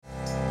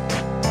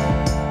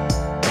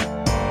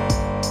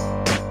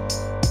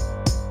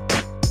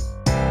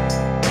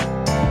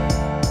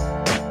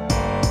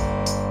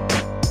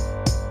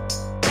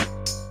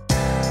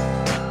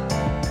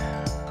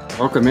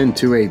Welcome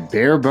into a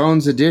bare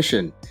bones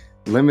edition,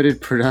 limited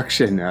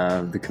production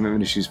of the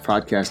Commitment Issues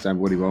podcast. I'm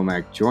Woody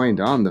Womack, joined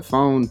on the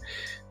phone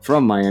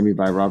from Miami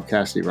by Rob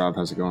Cassidy. Rob,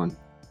 how's it going?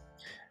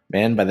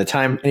 Man, by the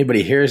time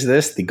anybody hears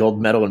this, the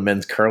gold medal in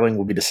men's curling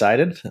will be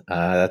decided.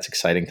 That's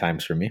exciting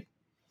times for me.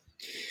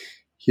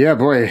 Yeah,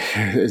 boy,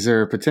 is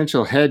there a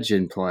potential hedge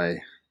in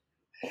play?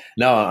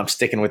 No, I'm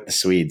sticking with the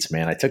Swedes,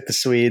 man. I took the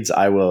Swedes.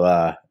 I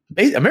will.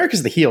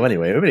 America's the heel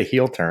anyway. We made a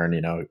heel turn,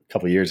 a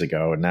couple of years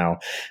ago, and now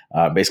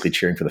basically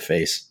cheering for the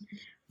face.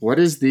 What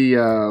is the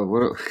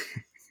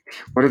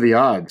what are the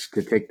odds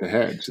to take the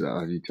hedge, though?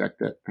 Have you checked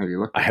that? Have you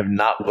looked? I have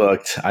not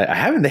looked. I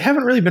haven't. They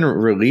haven't really been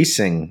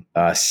releasing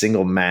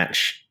single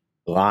match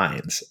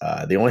lines.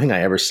 The only thing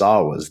I ever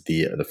saw was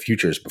the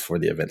futures before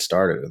the event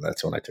started, and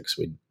that's when I took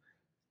Sweden.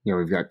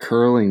 We've got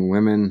curling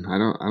women. I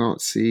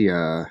don't see.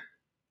 I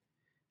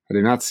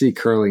do not see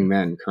curling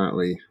men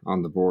currently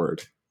on the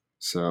board.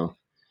 So.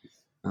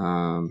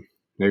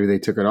 Maybe they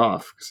took it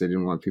off because they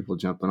didn't want people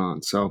jumping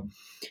on. So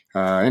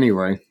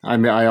anyway,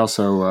 I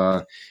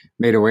also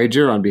made a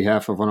wager on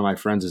behalf of one of my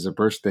friends as a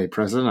birthday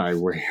present. I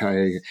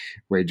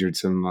wagered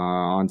some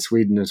on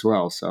Sweden as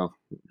well. So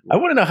I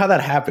want to know how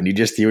that happened.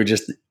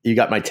 You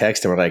got my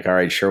text and were like, all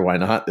right, sure, why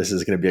not? This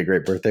is going to be a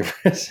great birthday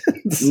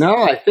present.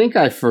 No, I think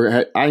I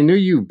knew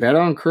you bet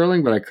on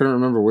curling, but I couldn't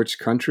remember which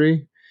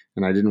country,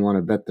 and I didn't want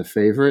to bet the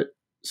favorite.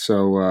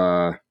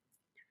 So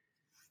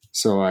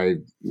I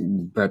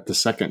bet the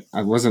second.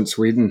 I wasn't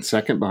Sweden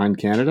second behind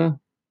Canada?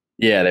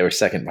 Yeah, they were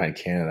second behind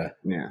Canada.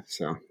 Yeah,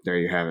 so there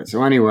you have it.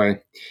 So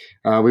anyway,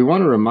 we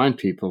want to remind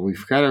people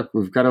we've got a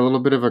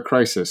little bit of a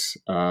crisis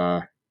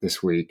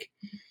this week.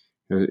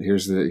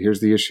 Here's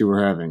the issue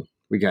we're having.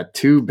 We got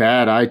 2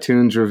 bad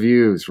iTunes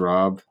reviews,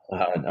 Rob.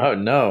 Oh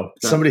no!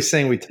 Somebody's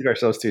saying we took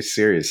ourselves too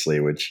seriously,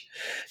 which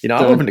I'm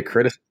open to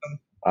criticism.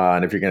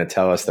 And if you're going to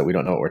tell us that we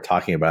don't know what we're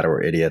talking about or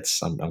we're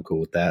idiots, I'm cool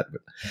with that. But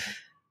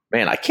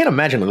man, I can't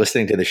imagine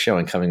listening to the show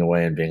and coming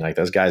away and being like,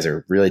 those guys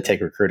are really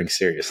take recruiting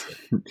seriously.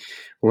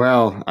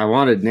 Well, I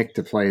wanted Nick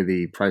to play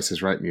the Price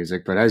is Right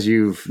music, but as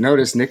you've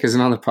noticed, Nick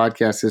isn't on the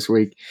podcast this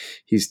week.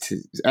 He's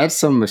at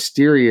some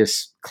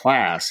mysterious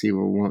class. He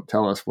won't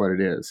tell us what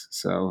it is.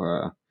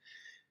 So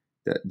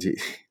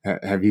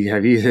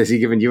has he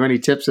given you any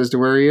tips as to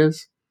where he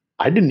is?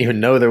 I didn't even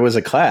know there was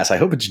a class. I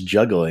hope it's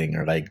juggling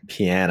or like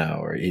piano,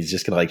 or he's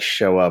just going to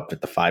show up at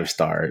the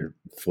 5-star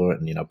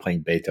fluent and,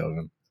 playing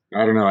Beethoven.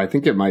 I don't know. I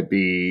think it might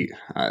be,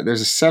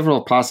 there's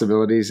several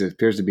possibilities. It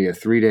appears to be a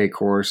 3-day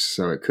course.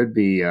 So it could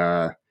be,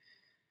 I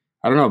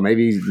don't know,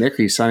 maybe Nick,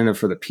 are you signing up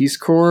for the Peace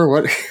Corps?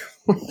 What?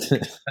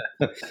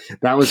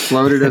 That was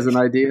floated as an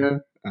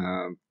idea.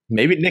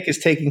 Maybe Nick is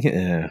taking,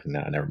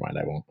 no, never mind.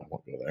 I won't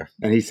go there.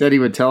 And he said he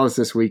would tell us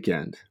this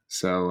weekend.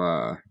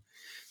 So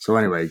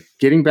anyway,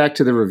 getting back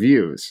to the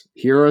reviews,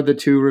 here are the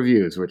 2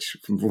 reviews, which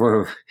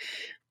were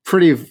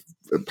pretty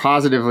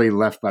positively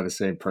left by the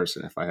same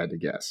person, if I had to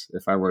guess,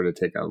 if I were to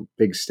take a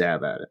big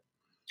stab at it.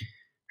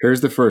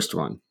 Here's the first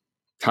one,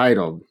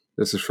 titled,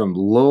 this is from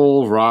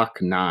Lowell Rock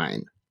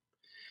 9.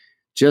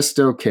 Just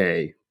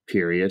okay,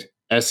 period.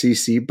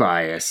 SEC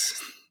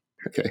bias.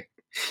 Okay.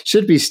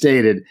 Should be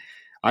stated,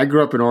 I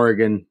grew up in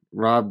Oregon.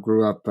 Rob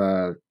grew up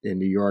in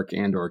New York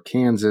and or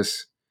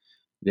Kansas.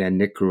 And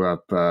Nick grew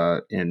up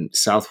in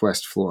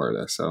Southwest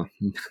Florida. So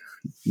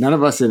none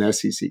of us in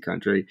SEC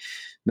country.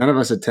 None of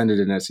us attended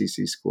an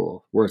SEC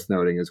school, worth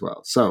noting as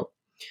well. So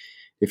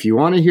if you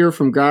want to hear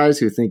from guys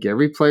who think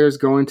every player is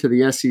going to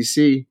the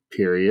SEC,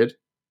 period,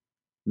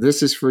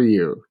 this is for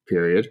you,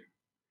 period.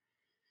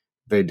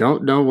 They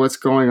don't know what's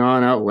going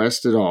on out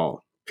west at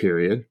all,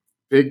 period.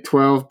 Big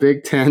 12,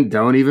 Big 10,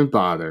 don't even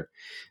bother.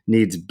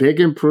 Needs big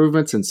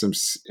improvements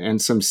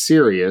and some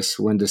serious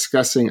when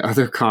discussing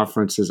other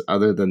conferences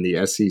other than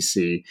the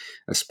SEC,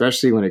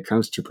 especially when it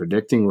comes to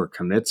predicting where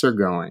commits are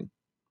going.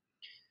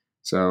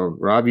 So,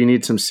 Rob, you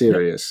need some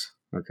serious,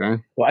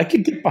 okay? Well, I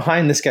could get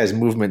behind this guy's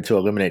movement to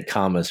eliminate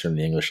commas from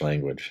the English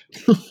language.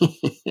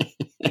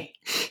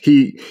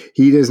 He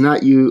does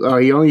not use.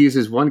 He only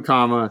uses one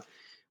comma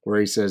where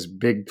he says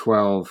Big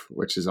 12,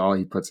 which is all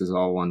he puts is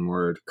all one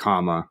word,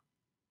 comma.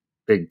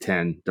 Big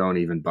 10, don't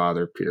even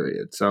bother,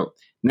 period. So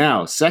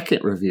now,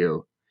 second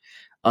review,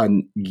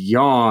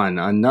 Yawn,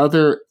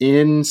 another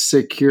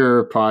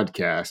insecure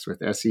podcast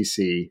with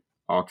SEC,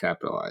 all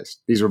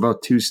capitalized. These were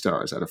both 2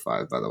 stars out of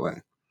 5, by the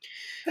way.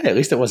 Hey, at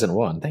least it wasn't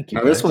 1. Thank you.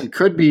 Now, this one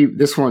could be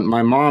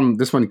my mom.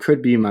 This one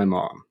could be my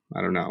mom.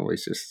 I don't know.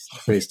 It's just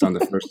based on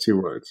the first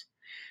 2 words.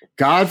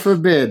 God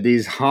forbid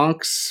these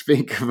honks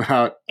speak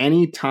about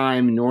any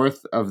time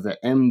north of the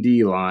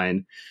MD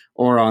line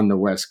or on the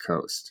West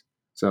Coast.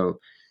 So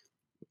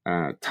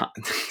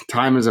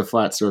time is a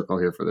flat circle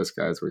here for this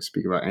guy as we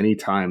speak about any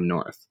time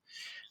north.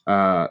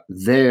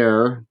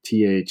 They're,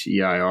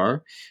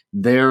 THEIR,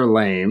 they're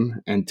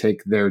lame and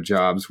take their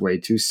jobs way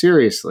too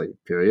seriously,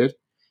 period.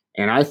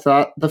 And I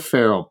thought the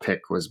Farrell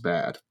pick was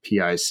bad,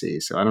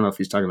 PIC. So I don't know if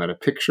he's talking about a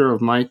picture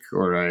of Mike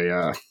or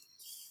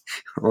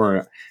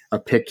a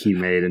pick he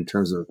made in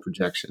terms of a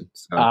projection.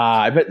 So,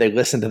 I bet they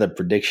listened to the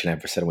prediction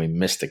episode and we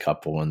missed a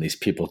couple, and these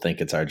people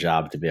think it's our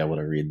job to be able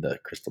to read the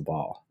crystal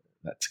ball.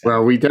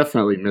 Well, we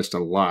definitely missed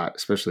a lot,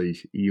 especially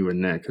you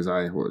and Nick, because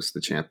I was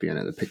the champion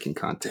in the picking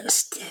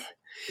contest.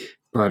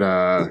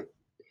 But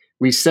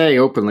we say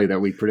openly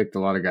that we predict a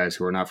lot of guys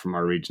who are not from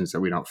our regions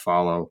that we don't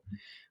follow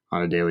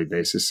on a daily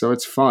basis. So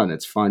it's fun.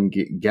 It's fun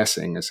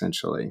guessing,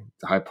 essentially,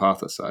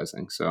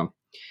 hypothesizing. So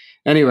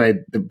anyway,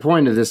 the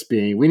point of this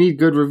being, we need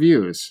good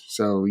reviews.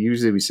 So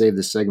usually we save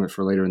this segment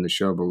for later in the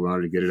show, but we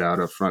wanted to get it out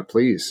up front.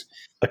 Please.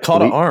 A call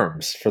to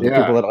arms for the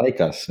people that like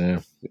us.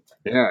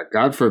 Yeah.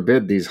 God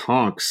forbid these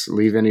honks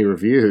leave any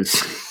reviews.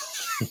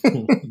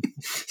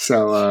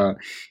 So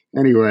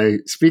anyway,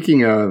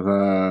 speaking of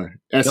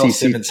SEC Bill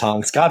Simmons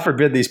honks, God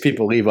forbid these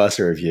people leave us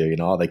a review.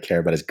 All they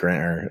care about is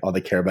Grant, all they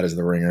care about is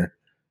the ringer.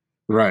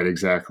 Right,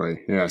 exactly.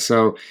 Yeah.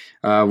 So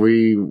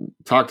we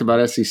talked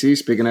about SEC.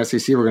 Speaking of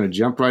SEC, we're going to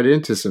jump right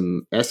into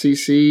some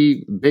SEC,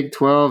 Big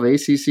 12,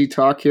 ACC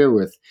talk here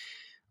with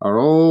our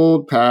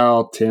old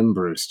pal, Tim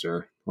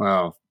Brewster.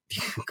 Well,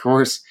 of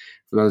course,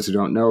 for those who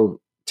don't know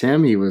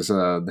Tim, he was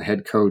the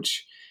head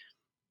coach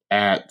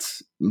at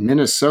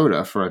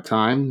Minnesota for a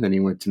time. Then he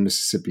went to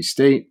Mississippi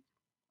State.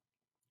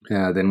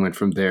 Then went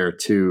from there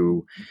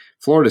to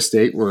Florida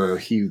State, where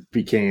he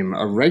became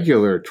a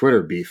regular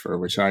Twitter beefer,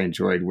 which I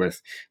enjoyed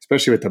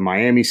especially with the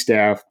Miami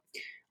staff,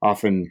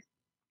 often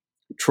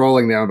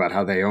trolling them about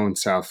how they own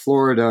South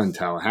Florida and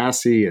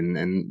Tallahassee.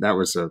 And that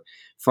was a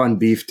fun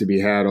beef to be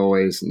had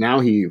always.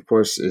 Now he, of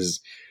course, is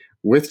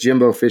with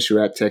Jimbo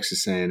Fisher at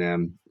Texas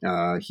A&M.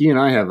 He and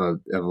I have a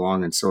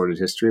long and sordid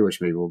history,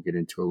 which maybe we'll get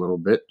into a little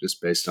bit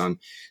just based on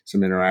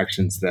some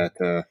interactions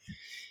that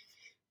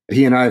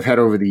he and I have had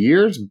over the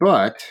years,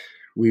 but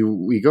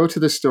we go to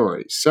the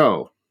story.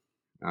 So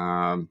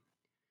our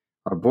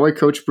boy,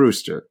 Coach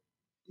Brewster,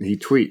 he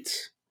tweets,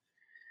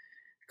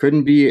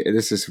 couldn't be,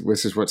 this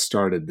is what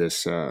started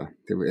this,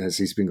 as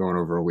he's been going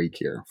over a week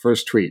here.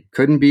 First tweet,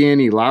 couldn't be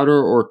any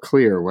louder or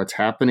clear what's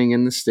happening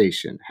in the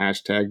station.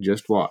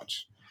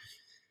 #JustWatch.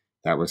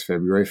 That was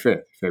February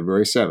 5th.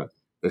 February 7th.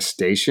 The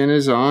station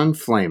is on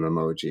flame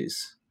emojis.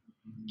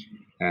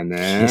 And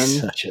then he's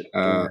such a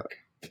dork.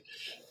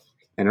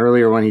 And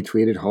earlier when he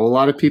tweeted, whole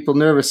lot of people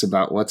nervous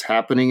about what's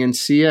happening in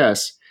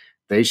CS.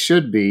 They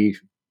should be,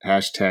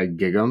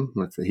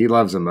 #gig'em. He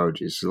loves emojis.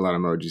 There's a lot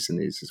of emojis in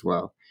these as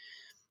well.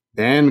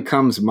 Then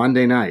comes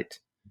Monday night.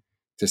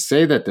 To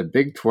say that the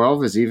Big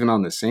 12 is even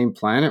on the same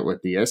planet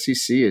with the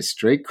SEC is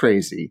straight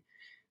crazy.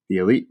 The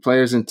elite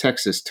players in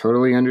Texas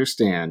totally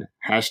understand.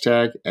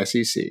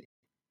 #SEC.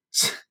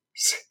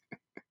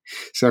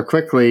 So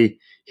quickly,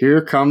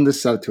 here come the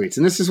subtweets.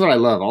 And this is what I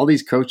love. All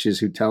these coaches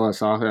who tell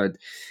us,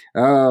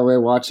 we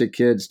watch the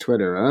kids'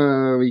 Twitter.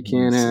 Oh, we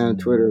can't have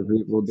Twitter.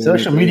 People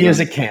Social media is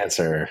a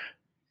cancer.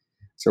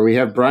 So we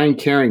have Brian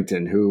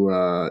Carrington, who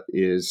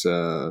is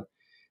the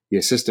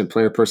assistant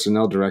player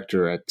personnel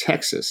director at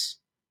Texas.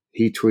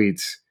 He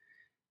tweets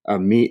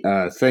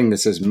a thing that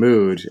says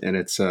mood, and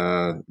it's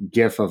a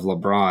GIF of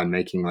LeBron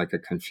making like a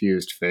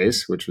confused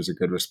face, which was a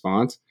good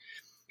response.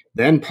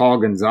 Then Paul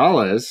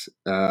Gonzalez,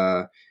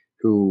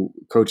 who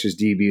coaches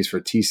DBs for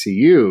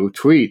TCU,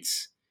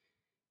 tweets,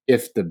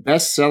 if the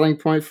best selling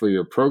point for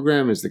your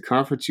program is the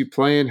conference you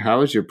play in,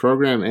 how is your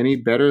program any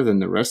better than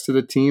the rest of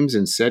the teams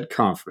in said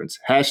conference?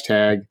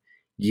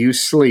 #you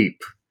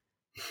sleep.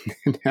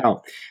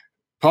 Now,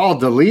 Paul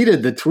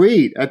deleted the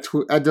tweet,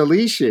 a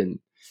deletion,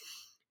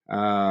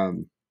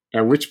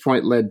 at which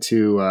point led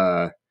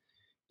to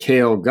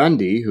Cale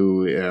Gundy,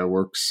 who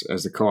works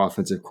as the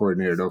co-offensive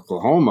coordinator at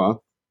Oklahoma,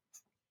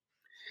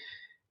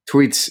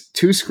 tweets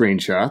 2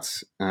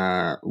 screenshots.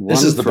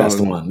 This is the best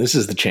one. This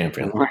is the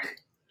champion.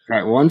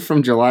 Right, one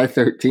from July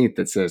 13th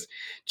that says,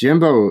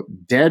 Jimbo,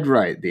 dead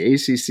right. The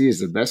ACC is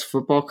the best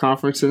football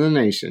conference in the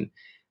nation.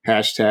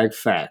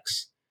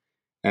 #facts.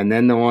 And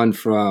then the one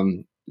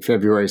from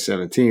February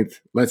 17th,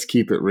 let's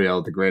keep it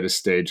real. The greatest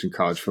stage in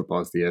college football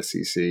is the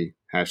SEC.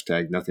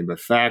 #nothing but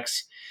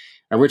facts.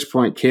 At which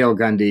point, Cale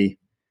Gundy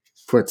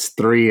puts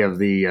 3 of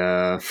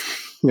the,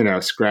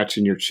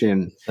 scratching your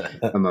chin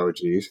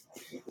emojis.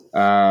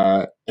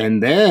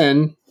 And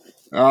then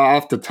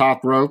off the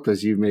top rope,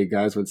 as you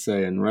guys would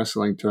say in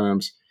wrestling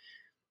terms,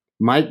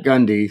 Mike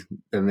Gundy,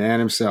 the man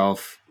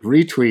himself,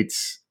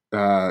 retweets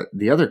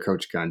the other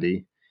Coach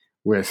Gundy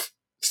with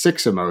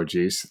 6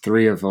 emojis,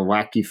 3 of a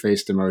wacky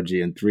faced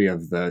emoji and 3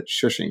 of the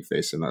shushing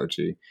face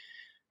emoji,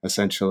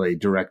 essentially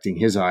directing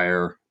his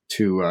ire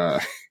to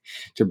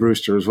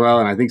Brewster as well.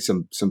 And I think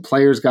some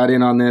players got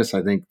in on this.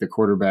 I think the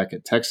quarterback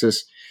at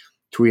Texas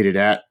tweeted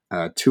at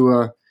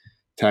Tua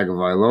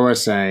Tagovailoa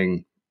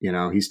saying,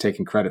 he's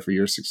taking credit for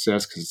your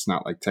success because it's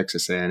not like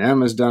Texas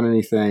A&M has done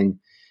anything.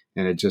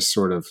 And it just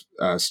sort of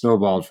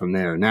snowballed from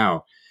there.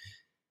 Now,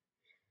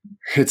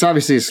 it's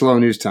obviously a slow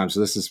news time, so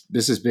this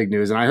is big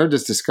news. And I heard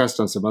this discussed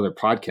on some other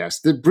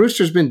podcasts.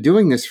 Brewster's been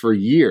doing this for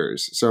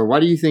years. So why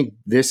do you think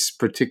this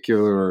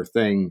particular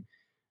thing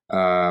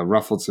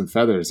ruffled some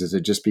feathers? Is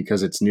it just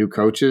because it's new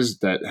coaches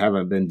that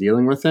haven't been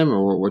dealing with him,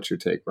 or what's your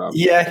take, Rob?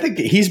 Yeah, I think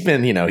he's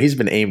been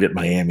aimed at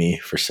Miami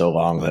for so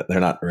long that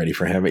they're not ready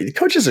for him. The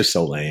coaches are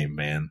so lame,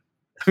 man.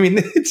 I mean,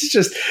 it's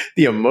just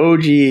the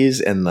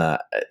emojis and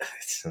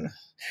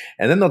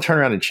And then they'll turn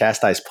around and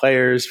chastise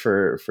players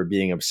for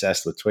being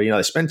obsessed with Twitter.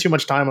 They spend too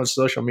much time on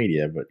social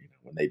media, but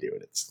when they do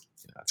it, it's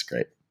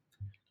great.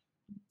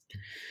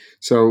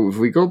 So if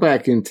we go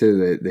back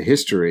into the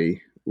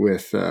history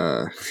with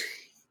our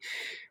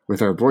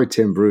boy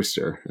Tim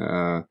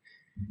Brewster,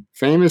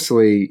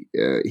 famously,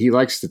 he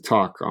likes to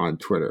talk on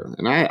Twitter,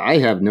 and I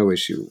have no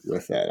issue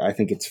with that. I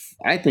think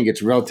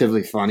it's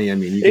relatively funny. I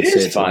mean, you it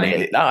is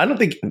funny. No, I don't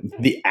think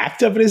the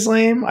act of it is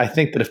lame. I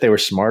think that if they were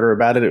smarter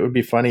about it, it would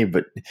be funny.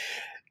 But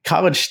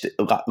college,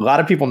 a lot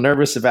of people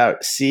nervous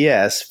about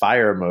CS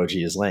fire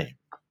emoji is lame.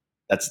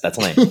 That's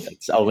lame.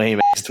 That's a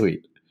lame ass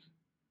tweet.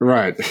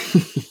 Right.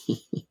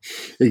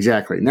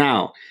 Exactly.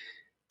 Now,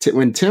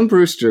 when Tim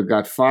Brewster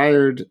got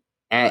fired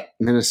at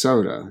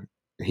Minnesota,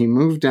 he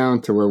moved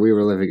down to where we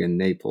were living in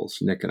Naples,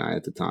 Nick and I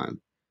at the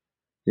time.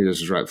 This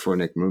was right before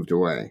Nick moved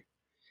away.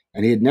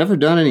 And he had never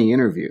done any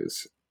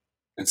interviews.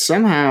 And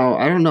somehow,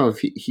 I don't know if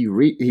he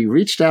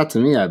reached out to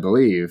me, I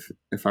believe,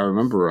 if I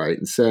remember right,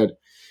 and said,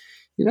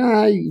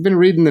 I've been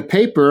reading the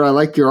paper. I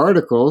like your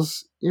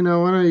articles. Why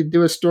don't you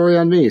do a story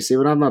on me? See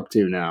what I'm up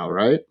to now,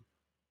 right?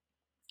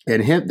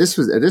 And at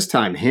this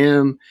time,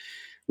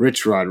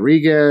 Rich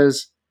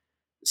Rodriguez,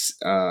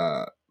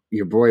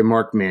 your boy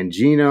Mark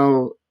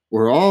Mangino,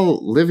 were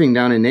all living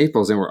down in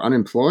Naples and were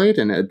unemployed.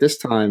 And at this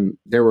time,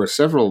 there were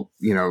several,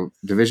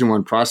 Division I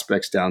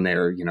prospects down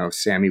there.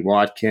 Sammy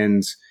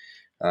Watkins,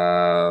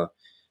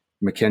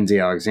 Mackenzie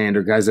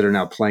Alexander, guys that are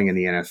now playing in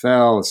the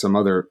NFL, some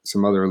other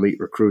elite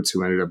recruits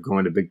who ended up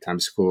going to big time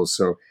schools.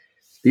 So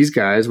these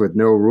guys with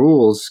no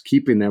rules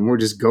keeping them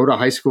would just go to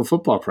high school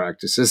football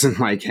practices and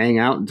hang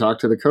out and talk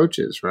to the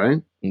coaches,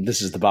 right?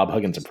 This is the Bob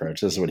Huggins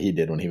approach. This is what he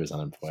did when he was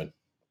unemployed.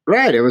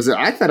 Right.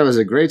 I thought it was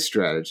a great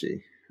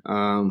strategy.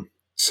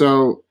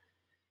 So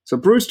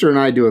Brewster and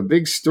I do a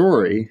big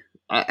story.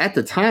 At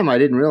the time, I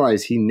didn't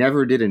realize he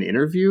never did an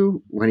interview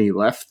when he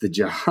left the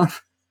job.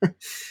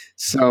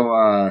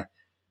 So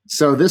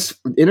this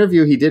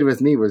interview he did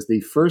with me was the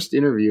first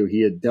interview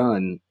he had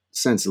done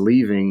since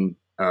leaving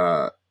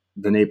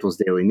the Naples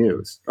Daily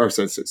News, or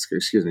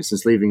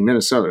since leaving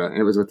Minnesota. And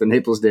it was with the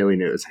Naples Daily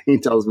News. He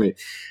tells me,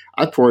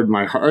 I poured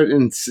my heart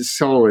and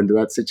soul into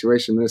that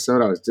situation in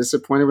Minnesota. I was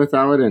disappointed with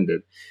how it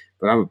ended,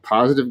 but I'm a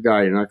positive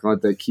guy. You're not going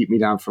to let that keep me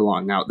down for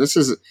long. Now, this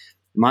is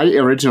my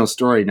original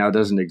story now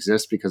doesn't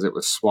exist because it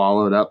was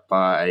swallowed up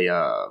by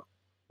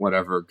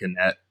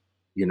Gannett,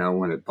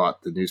 when it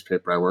bought the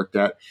newspaper I worked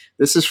at.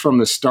 This is from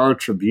the Star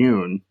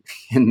Tribune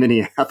in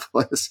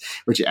Minneapolis,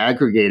 which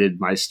aggregated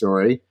my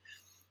story.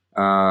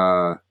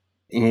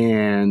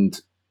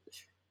 And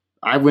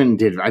I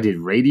did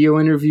radio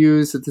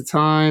interviews at the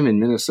time in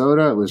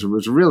Minnesota. It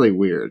was really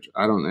weird.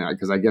 I don't know,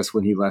 because I guess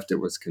when he left, it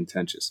was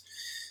contentious.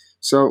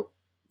 So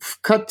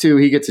cut to,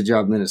 he gets a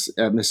job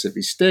at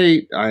Mississippi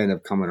State. I end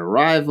up coming to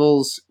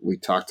Rivals. We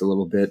talked a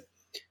little bit.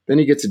 Then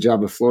he gets a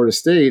job at Florida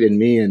State, and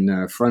me and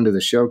a friend of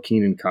the show,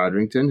 Keenan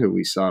Codrington, who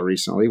we saw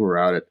recently, were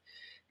out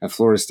at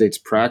Florida State's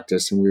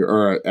practice, and we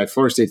were at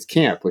Florida State's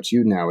camp, which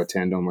you now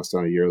attend almost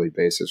on a yearly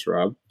basis,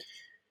 Rob.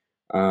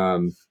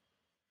 And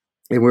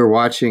we were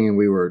watching, and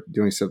we were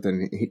doing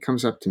something. He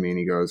comes up to me and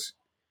he goes,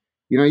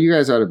 you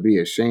guys ought to be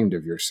ashamed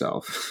of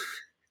yourself.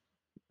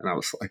 And I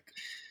was like,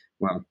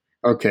 well,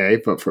 okay,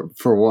 but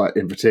for what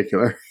in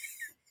particular?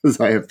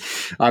 Because I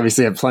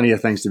obviously have plenty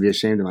of things to be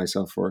ashamed of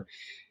myself for.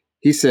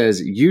 He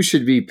says, you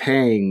should be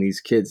paying these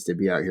kids to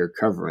be out here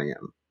covering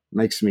him.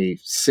 Makes me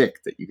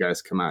sick that you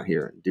guys come out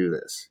here and do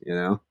this,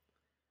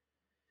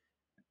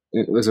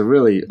 It was a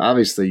really,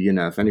 obviously,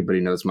 if anybody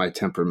knows my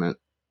temperament,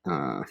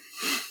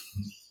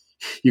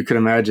 you could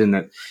imagine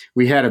that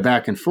we had a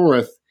back and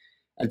forth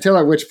until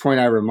at which point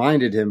I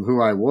reminded him who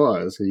I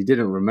was. He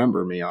didn't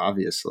remember me,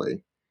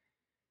 obviously.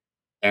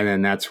 And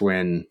then that's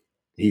when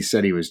he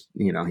said he was,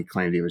 he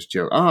claimed he was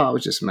joking. Oh, I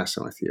was just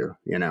messing with you,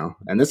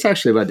 And this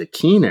actually led to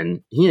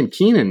Keenan. He and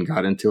Keenan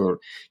got into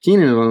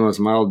Keenan is one of the most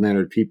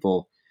mild-mannered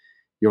people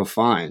you'll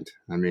find.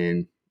 I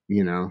mean,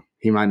 he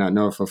might not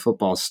know if a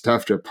football's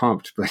stuffed or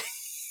pumped, but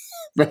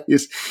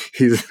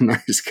he's a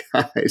nice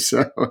guy.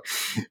 So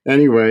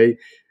anyway,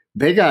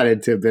 they got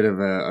into a bit of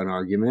an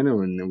argument,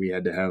 and we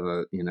had to have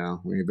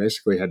we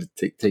basically had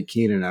to take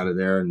Keenan out of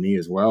there and me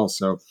as well.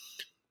 So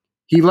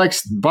he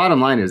likes, bottom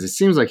line is, it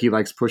seems like he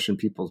likes pushing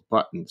people's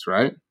buttons,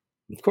 right?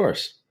 Of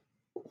course.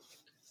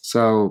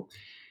 So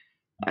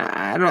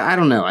I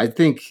don't know. I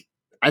think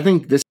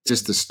this is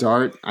just the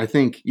start. I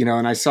think,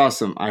 and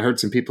I heard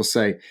some people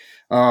say,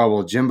 oh,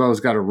 well, Jimbo's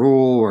got a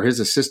rule where his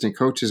assistant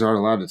coaches aren't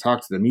allowed to talk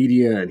to the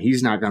media and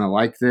he's not going to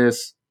like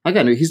this.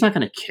 He's not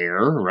going to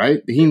care,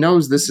 right? He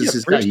knows this is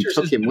his guy. He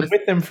took him with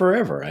them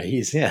forever.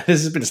 It's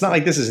not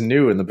like this is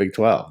new in the Big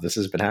 12. This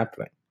has been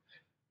happening.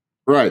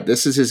 Right.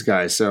 This is his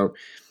guy. So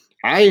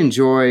I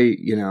enjoy,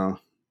 the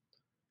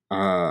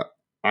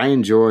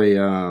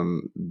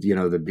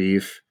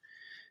beef.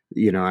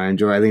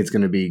 I think it's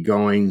going to be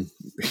going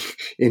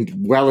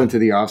well into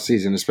the off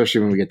season,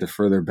 especially when we get to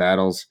further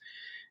battles,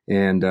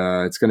 and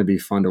it's going to be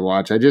fun to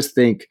watch. I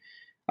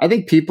I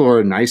think people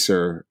are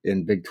nicer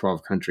in Big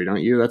 12 country,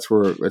 don't you? That's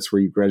where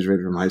you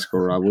graduated from high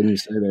school, Rob. Wouldn't you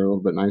say they're a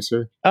little bit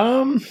nicer?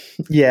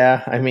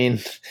 Yeah. I mean,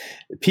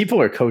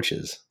 people are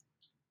coaches.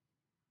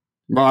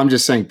 Well, I'm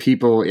just saying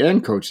people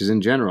and coaches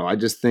in general. I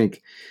just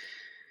think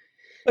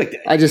don't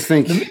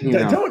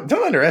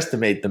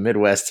underestimate the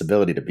Midwest's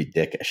ability to be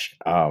dickish.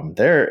 I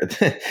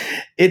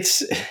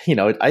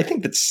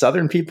think that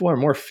Southern people are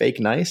more fake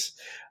nice.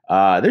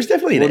 There's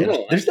definitely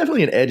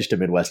an edge to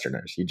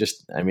Midwesterners.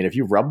 If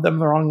you rub them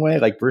the wrong way,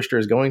 like Brewster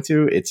is going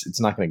to, it's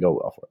not going to go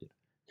well for you.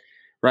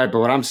 Right, but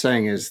what I'm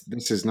saying is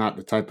this is not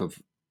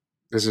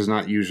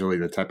usually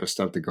the type of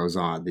stuff that goes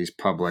on. These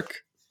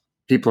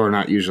people are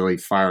not usually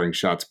firing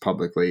shots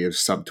publicly of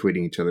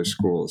subtweeting each other's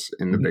schools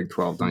in the Big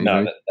 12, don't you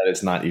think? That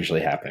is not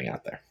usually happening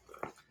out there.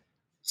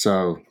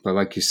 So, but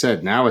like you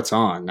said, now it's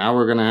on. Now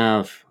we're gonna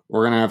have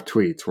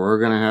tweets.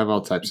 We're gonna have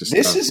all types of stuff.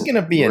 This is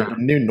gonna be a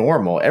new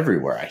normal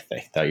everywhere, I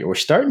think. Though we're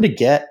starting to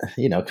get,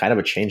 kind of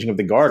a changing of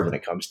the guard when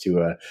it comes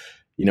to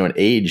an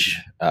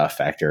age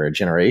factor, a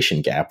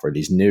generation gap, where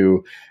these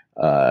new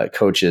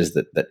coaches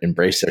that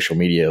embrace social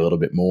media a little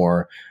bit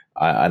more.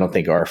 I don't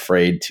think are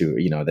afraid to,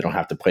 they don't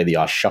have to play the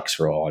aw shucks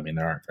role. I mean,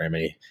 there aren't very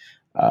many,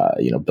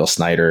 Bill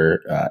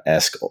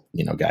Snyder-esque,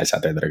 guys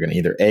out there that are going to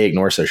either A,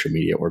 ignore social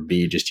media, or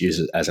B, just use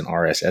it as an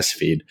RSS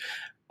feed.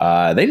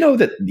 They know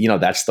that,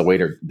 that's the way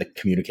to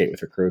communicate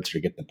with recruits, or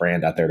to get the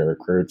brand out there to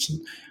recruits. And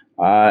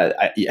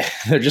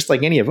they're just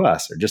like any of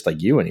us, or just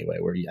like you anyway,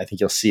 where I think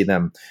you'll see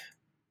them,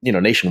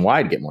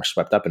 nationwide get more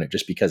swept up in it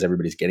just because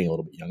everybody's getting a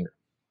little bit younger.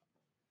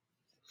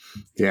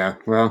 Yeah,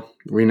 well,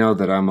 we know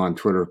that I'm on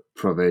Twitter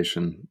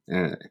probation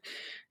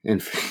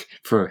and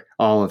for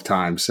all of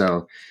time.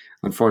 So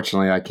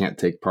unfortunately, I can't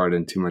take part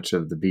in too much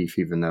of the beef,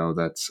 even though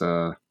that's,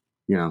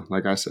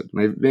 like I said,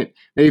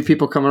 maybe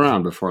people come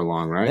around before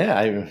long, right?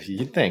 Yeah,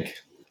 you'd think.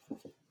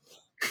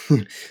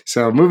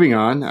 So moving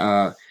on,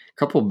 a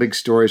couple of big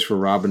stories for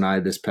Rob and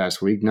I this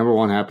past week. Number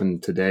one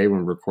happened today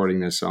when we're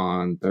recording this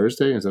on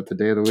Thursday. Is that the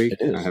day of the week?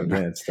 It is.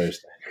 It's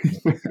Thursday.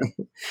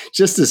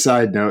 Just a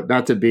side note,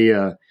 not to be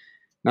a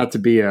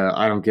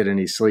I don't get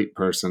any sleep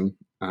person,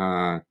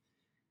 but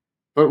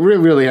we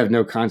really have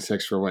no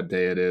context for what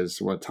day it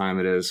is, what time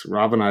it is.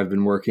 Rob and I have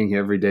been working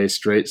every day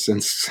straight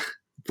since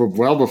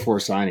well before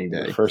signing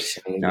day. First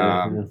signing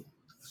day.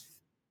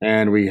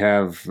 And we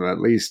have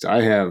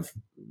I have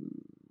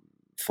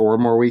 4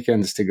 more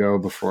weekends to go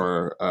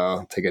before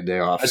I'll take a day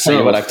off. I'll tell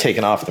you what, I've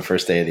taken off the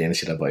first day of the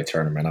NCAA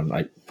tournament.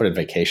 I put in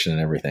vacation and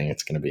everything.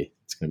 It's gonna be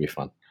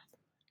fun.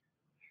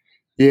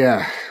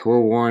 Yeah, we're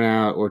worn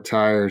out. We're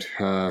tired.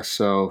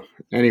 So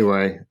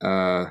anyway,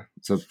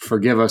 so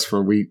forgive us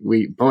for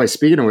boy,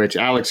 speaking of which,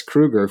 Alex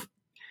Kruger,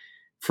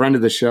 friend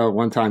of the show,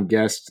 one-time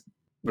guest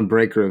and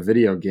breaker of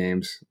video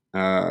games,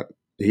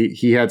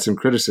 he had some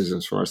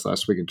criticisms for us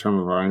last week in terms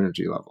of our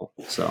energy level.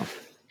 So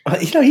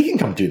he can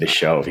come do the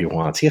show if he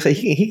wants. He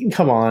can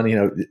come on,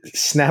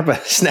 snap a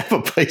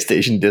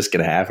PlayStation disc in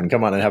half and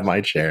come on and have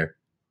my chair.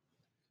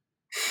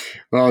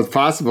 Well, it's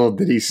possible.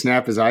 Did he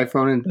snap his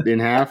iPhone in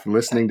half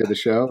listening to the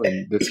show?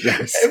 And this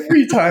guy's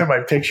every time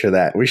I picture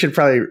that, we should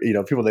probably,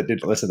 people that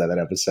didn't listen to that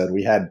episode,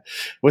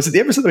 was it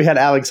the episode that we had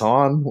Alex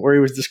on where he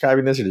was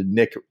describing this, or did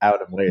Nick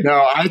out him later?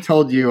 No, I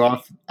told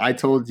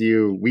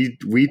you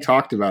we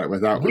talked about it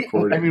without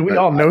recording. I mean, we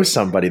all know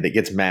somebody that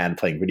gets mad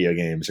playing video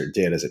games, or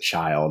did as a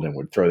child, and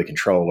would throw the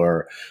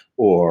controller,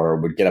 or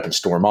would get up and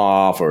storm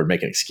off, or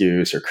make an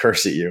excuse, or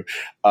curse at you.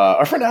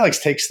 Our friend Alex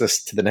takes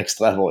this to the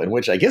next level, in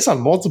which I guess on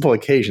multiple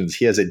occasions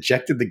he has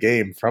ejected the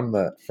game from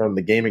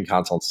the gaming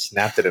console and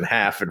snapped it in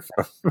half in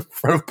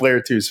front of player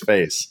two's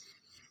face.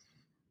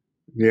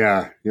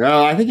 Yeah.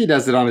 I think he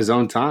does it on his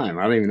own time.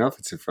 I don't even know if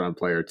it's in front of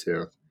player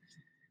two.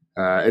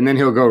 And then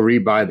he'll go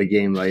rebuy the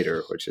game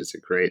later, which is a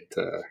great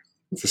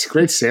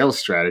sales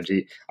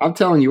strategy. I'm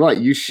telling you what,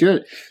 you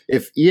should.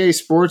 If EA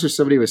Sports or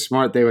somebody was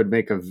smart, they would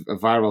make a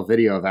viral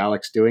video of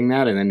Alex doing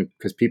that, and then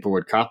because people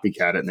would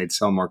copycat it and they'd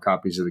sell more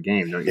copies of the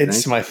game. Don't you think?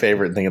 It's my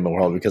favorite thing in the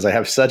world because I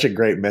have such a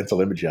great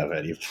mental image of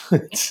it.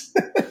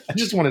 I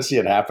just want to see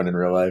it happen in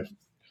real life.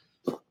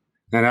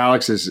 And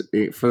Alex is,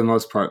 for the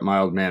most part,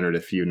 mild-mannered,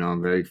 if you know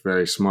him. Very,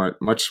 very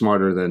smart. Much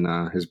smarter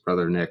than his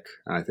brother Nick.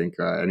 I think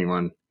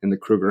anyone in the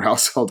Kruger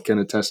household can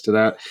attest to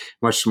that.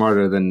 Much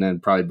smarter than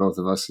probably both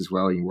of us as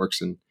well. He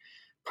works in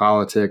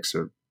politics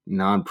or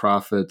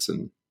nonprofits,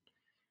 and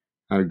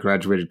I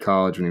graduated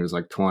college when he was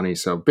like 20.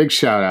 So big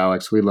shout,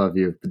 Alex. We love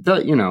you.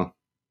 But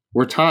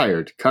we're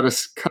tired. Cut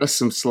us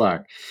some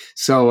slack.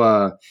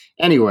 So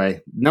anyway,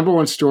 number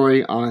one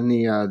story on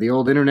the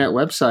old internet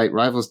website,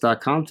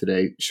 Rivals.com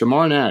today.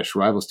 Shamar Nash,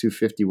 Rivals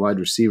 250 wide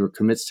receiver,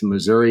 commits to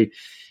Missouri.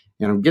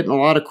 And I'm getting a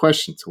lot of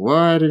questions.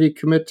 Why did he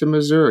commit to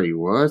Missouri?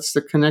 What's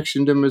the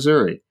connection to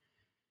Missouri?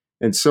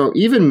 And so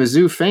even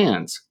Mizzou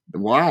fans,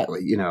 why?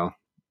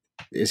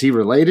 Is he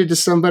related to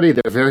somebody?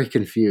 They're very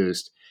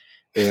confused.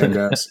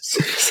 And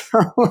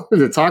so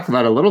to talk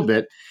about a little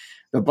bit,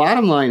 the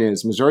bottom line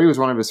is Missouri was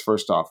one of his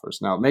first offers.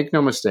 Now, make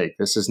no mistake,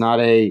 this is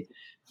not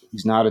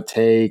he's not a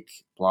take,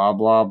 blah,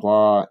 blah,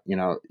 blah.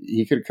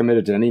 He could have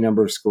committed to any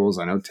number of schools.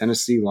 I know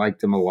Tennessee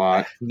liked him a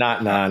lot.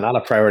 Not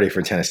a priority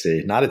for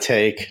Tennessee. Not a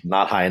take,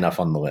 not high enough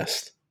on the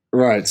list.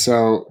 Right.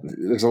 So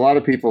there's a lot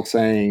of people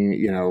saying,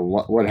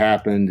 what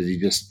happened? Did he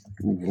just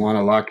want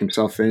to lock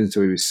himself in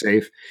so he was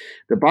safe?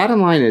 The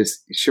bottom line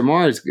is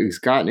Shamar has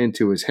gotten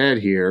into his head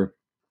here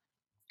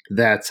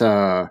that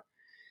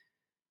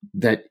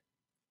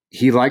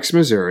he likes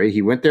Missouri.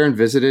 He went there and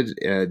visited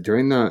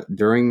during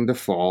the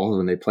fall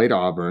when they played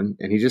Auburn,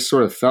 and he just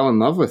sort of fell in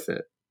love with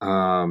it.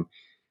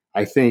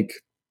 I think,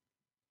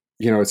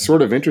 it's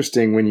sort of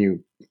interesting when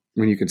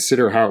you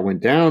consider how it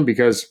went down,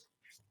 because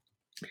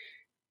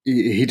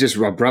he just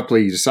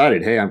abruptly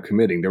decided, hey, I'm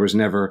committing. There was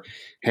never,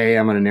 hey,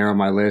 I'm going to narrow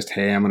my list.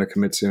 Hey, I'm going to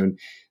commit soon.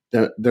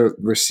 The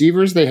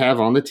receivers they have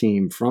on the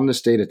team from the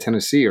state of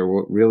Tennessee are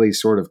what really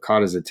sort of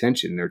caught his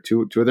attention. They're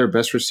two of their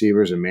best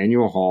receivers,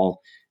 Emmanuel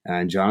Hall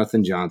and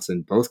Jonathan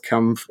Johnson, both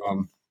come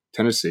from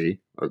Tennessee.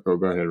 Go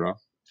ahead, Rob.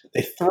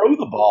 They throw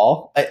the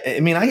ball. I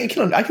mean, I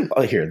can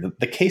hear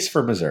the case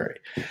for Missouri.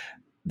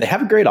 They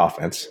have a great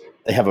offense.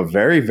 They have a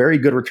very, very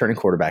good returning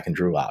quarterback in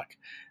Drew Lock.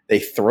 They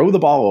throw the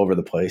ball over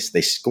the place.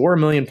 They score 1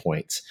 million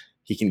points.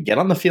 He can get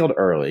on the field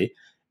early.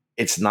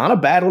 It's not a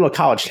bad little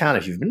college town.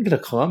 If you've been to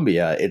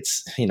Columbia,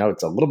 it's a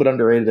little bit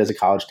underrated as a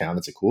college town.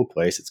 It's a cool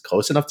place. It's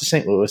close enough to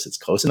St. Louis. It's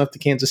close enough to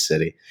Kansas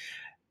City.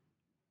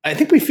 I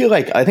think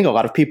a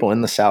lot of people in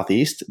the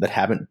Southeast that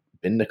haven't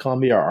been to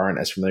Columbia or aren't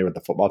as familiar with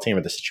the football team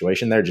or the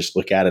situation there just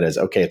look at it as,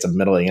 okay, it's a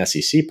middling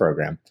SEC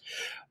program.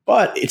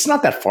 But it's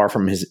not that far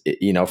from his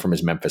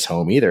Memphis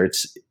home either.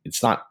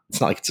 It's not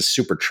like it's a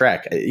super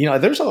trek.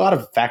 There's a lot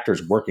of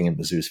factors working in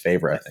Mizzou's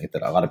favor. I think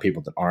that a lot of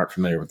people that aren't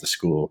familiar with the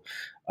school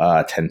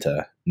tend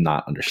to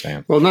not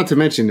understand. Well, not to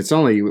mention it's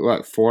only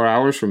 4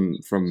 hours from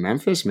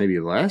Memphis,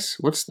 maybe less.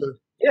 What's the?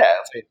 Yeah,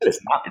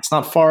 it's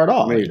not far at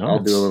all. Maybe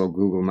I'll do a little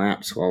Google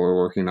Maps while we're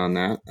working on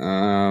that.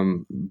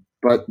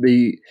 But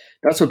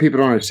that's what people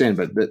don't understand.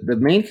 But the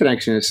main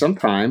connection is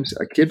sometimes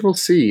a kid will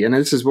see, and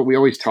this is what we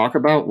always talk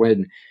about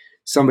when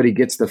somebody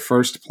gets the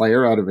first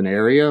player out of an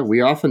area. We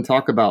often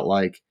talk about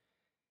like,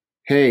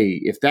 hey,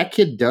 if that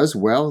kid does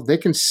well, they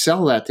can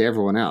sell that to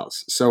everyone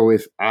else. So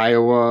if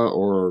Iowa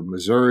or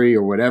Missouri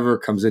or whatever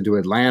comes into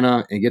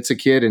Atlanta and gets a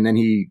kid and then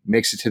he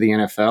makes it to the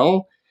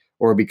NFL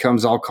or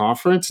becomes all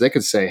conference, they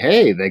could say,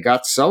 hey, they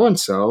got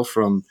so-and-so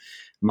from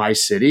my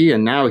city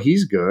and now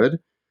he's good.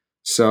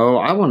 So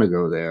I want to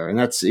go there. And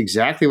that's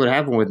exactly what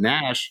happened with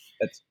Nash.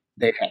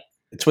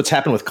 It's what's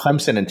happened with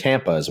Clemson and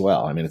Tampa as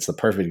well. I mean, it's the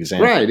perfect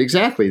example. Right,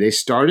 exactly. They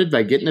started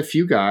by getting a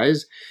few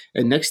guys.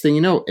 And next thing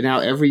you know, now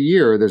every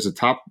year there's a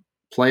top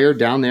player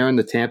down there in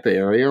the Tampa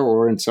area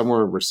or in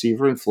somewhere, a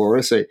receiver in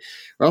Florida, say,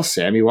 well,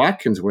 Sammy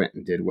Watkins went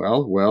and did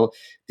well. Well,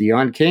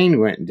 Deion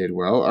Kane went and did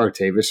well.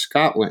 Artavis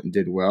Scott went and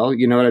did well.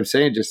 You know what I'm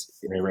saying? Just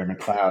Ray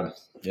McCloud.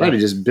 Yeah. Right, it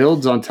just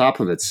builds on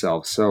top of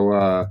itself.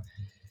 So,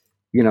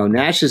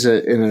 Nash is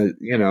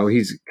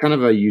he's kind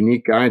of a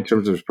unique guy in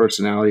terms of his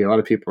personality. A lot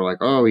of people are like,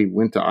 oh, he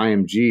went to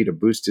IMG to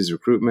boost his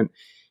recruitment.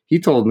 He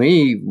told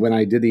me when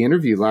I did the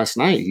interview last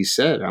night, he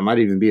said, I might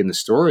even be in the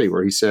story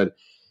where he said,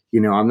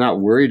 I'm not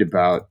worried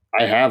about,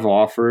 I have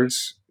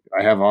offers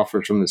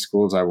from the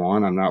schools I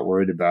want. I'm not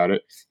worried about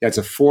it. Yeah, it's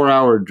a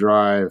 4-hour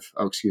drive.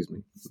 Oh, excuse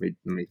me. Let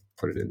me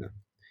put it in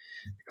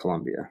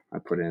Columbia. I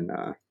put in,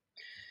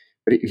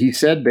 but he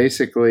said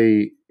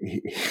basically,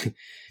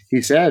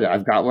 he said,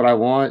 I've got what I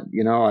want.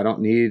 I don't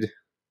need,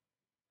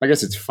 I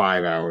guess it's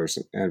 5 hours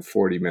and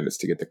 40 minutes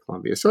to get to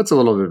Columbia. So it's a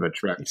little bit of a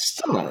trek.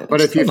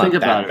 But if you think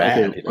about it,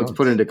 okay, let's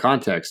put it into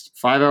context.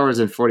 5 hours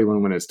and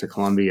 41 minutes to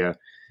Columbia,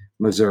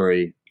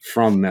 Missouri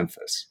from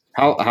Memphis.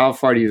 How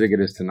far do you think it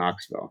is to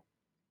Knoxville?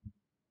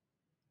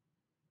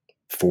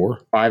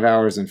 5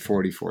 hours and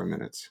 44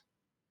 minutes.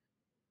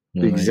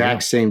 The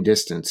exact same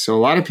distance. So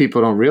a lot of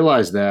people don't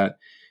realize that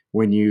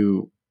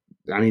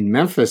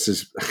Memphis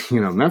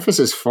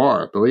is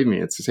far. Believe me,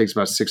 it takes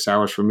about 6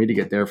 hours for me to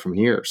get there from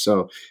here.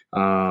 So,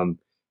 and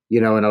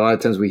a lot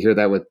of times we hear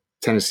that with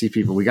Tennessee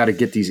people, we got to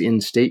get these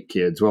in-state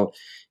kids. Well,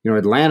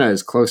 Atlanta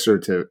is closer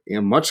to,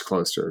 much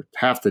closer,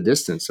 half the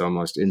distance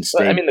almost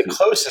in-state. Well, the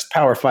closest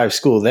Power 5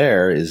 school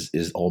there is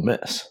Ole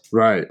Miss.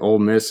 Right. Ole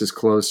Miss is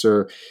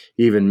closer.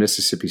 Even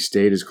Mississippi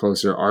State is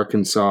closer.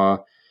 Arkansas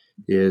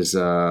is,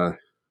 let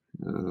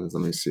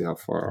me see how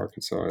far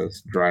Arkansas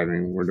is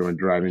driving. We're doing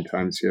driving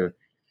times here.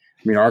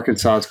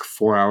 Arkansas is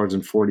 4 hours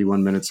and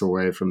 41 minutes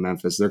away from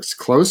Memphis. That's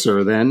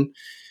closer than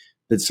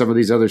some of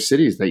these other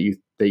cities that you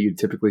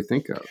typically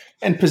think of.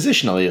 And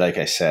positionally, like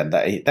I said,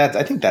 that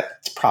I think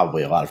that's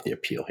probably a lot of the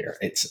appeal here.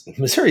 It's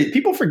Missouri.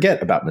 People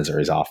forget about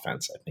Missouri's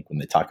offense. I think when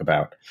they talk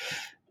about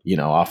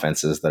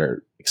offenses that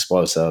are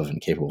explosive and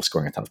capable of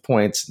scoring a ton of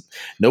points,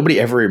 nobody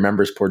ever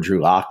remembers poor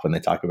Drew Lock when they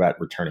talk about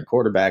returning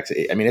quarterbacks.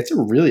 It's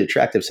a really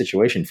attractive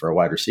situation for a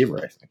wide receiver,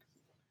 I think.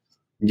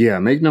 Yeah,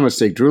 make no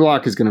mistake. Drew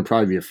Lock is going to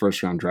probably be a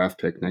first-round draft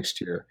pick next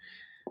year.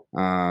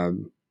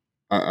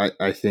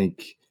 I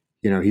think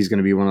he's going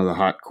to be one of the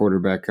hot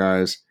quarterback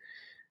guys.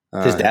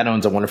 His dad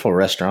owns a wonderful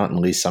restaurant in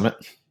Lee's Summit.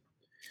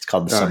 It's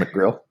called the Summit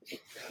Grill.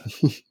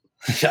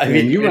 I've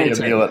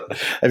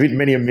eaten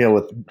many a meal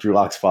with Drew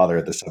Lock's father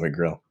at the Summit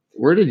Grill.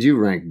 Where did you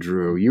rank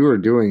Drew? You were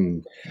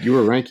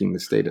ranking the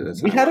state at the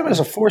time. We had him as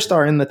a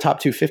 4-star in the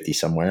top 250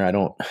 somewhere.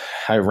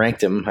 I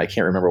ranked him. I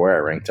can't remember where I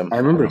ranked him. I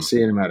remember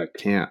seeing him at a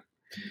camp.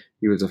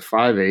 He was a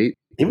 5'8".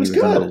 He was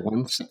good.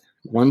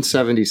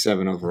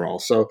 177 overall.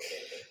 So,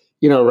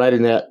 right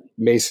in that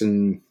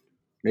Mason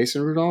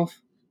Rudolph.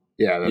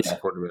 Yeah, that's the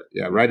quarterback.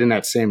 Yeah, right in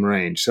that same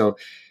range. So,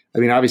 I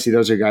mean, obviously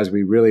those are guys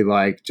we really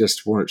like,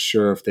 just weren't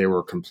sure if they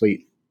were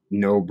complete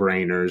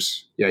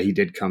no-brainers. Yeah, he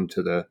did come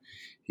to the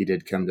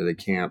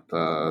camp.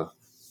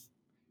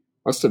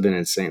 Must have been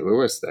in St.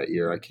 Louis that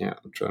year. I'm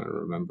trying to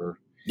remember.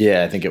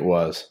 Yeah, I think it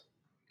was.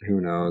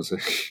 Who knows?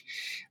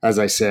 As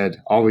I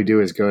said, all we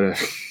do is go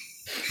to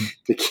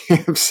the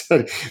camps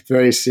at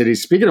various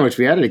cities. Speaking of which,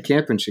 we added a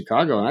camp in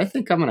Chicago, and I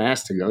think I'm going to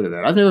ask to go to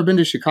that. I've never been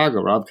to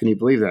Chicago, Rob. Can you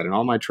believe that? In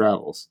all my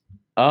travels.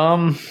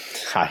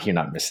 You're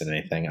not missing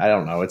anything. I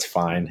don't know. It's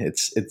fine.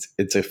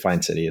 It's a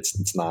fine city.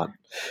 It's not.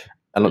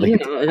 I don't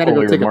think I got to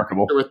go take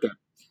remarkable. A picture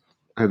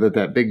with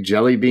that big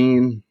jelly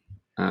bean.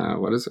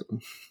 What is it?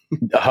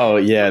 Oh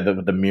yeah,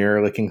 the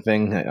mirror looking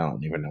thing. I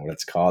don't even know what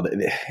it's called.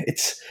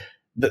 It's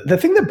the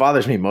thing that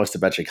bothers me most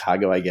about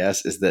Chicago, I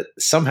guess, is that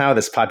somehow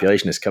this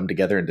population has come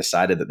together and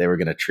decided that they were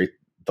going to treat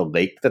the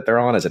lake that they're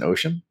on as an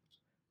ocean.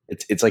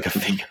 It's like a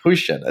fake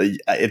ocean.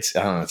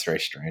 It's very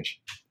strange.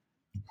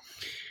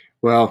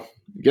 Well,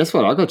 guess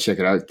what? I'll go check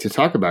it out to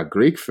talk about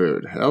Greek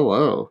food.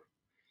 Hello.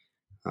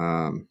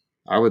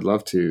 I would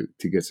love to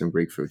get some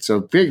Greek food.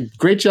 So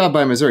great job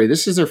by Missouri.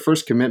 This is their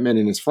first commitment,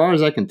 and as far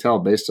as I can tell,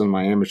 based on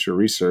my amateur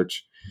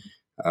research,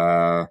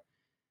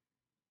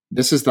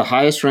 this is the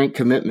highest ranked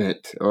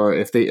commitment. Or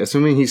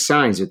assuming he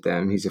signs it,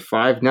 then he's a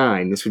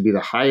 5'9". This would be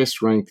the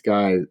highest ranked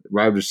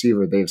wide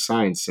receiver they've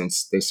signed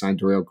since they signed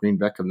Doyle Green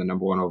Beckham, the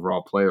number 1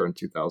 overall player in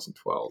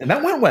 2012. And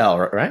that went well,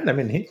 right? I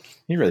mean, he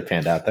really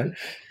panned out there.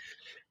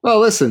 Well,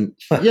 listen,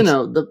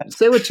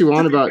 say what you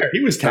want about.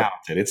 He was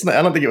talented.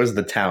 I don't think it was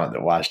the talent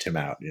that washed him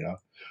out.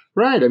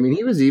 Right. I mean,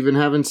 he was even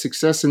having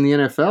success in the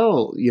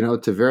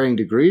NFL, to varying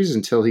degrees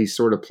until he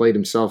sort of played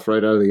himself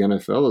right out of the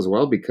NFL as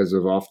well because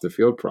of off the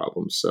field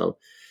problems. So,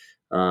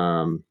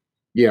 I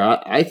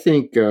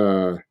think,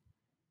 I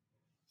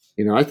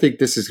think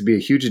this is going to be a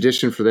huge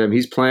addition for them.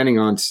 He's told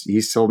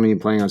me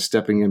he's planning on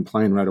stepping in,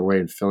 playing right away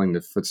and filling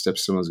the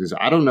footsteps of some of those guys.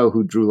 I don't know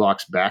who Drew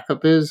Lock's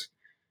backup is.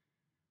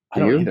 I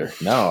don't either.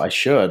 No, I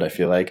should. I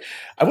feel like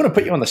I want to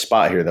put you on the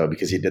spot here, though,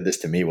 because you did this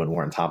to me when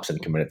Warren Thompson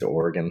committed to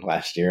Oregon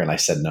last year, and I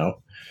said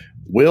no.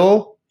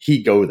 Will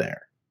he go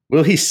there?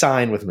 Will he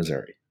sign with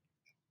Missouri?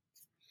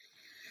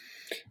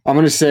 I'm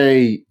going to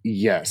say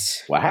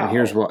yes. Wow.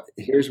 And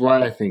here's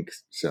why I think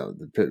so.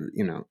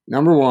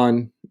 Number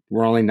one,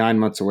 we're only 9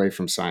 months away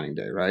from signing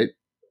day, right?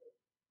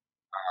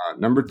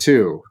 Number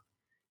two,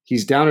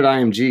 he's down at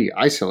IMG,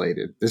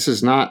 isolated. This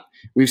is not.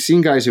 We've seen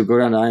guys who go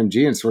down to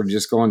IMG and sort of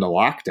just go into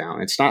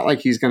lockdown. It's not like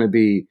he's going to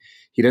be.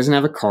 He doesn't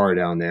have a car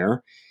down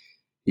there.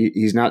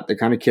 He's not the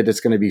kind of kid that's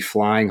going to be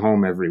flying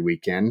home every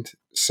weekend.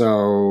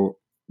 So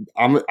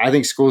I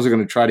think schools are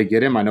going to try to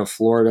get him. I know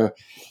Florida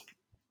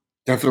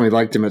definitely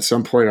liked him at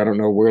some point. I don't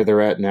know where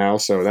they're at now.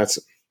 So that's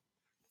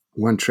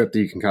one trip that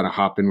you can kind of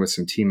hop in with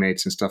some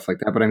teammates and stuff like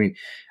that. But I mean,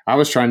 I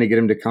was trying to get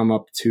him to come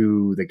up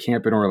to the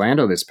camp in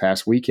Orlando this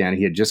past weekend.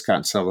 He had just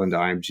gotten settled into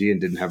IMG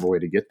and didn't have a way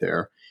to get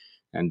there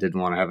and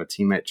didn't want to have a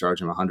teammate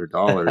charge him $100.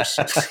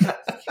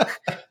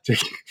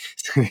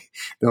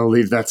 They'll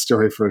leave that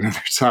story for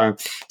another time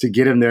to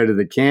get him there to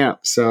the camp.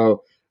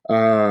 So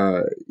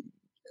I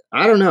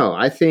don't know.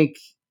 I think,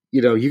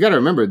 you got to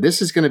remember,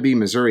 this is going to be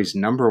Missouri's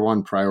number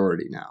one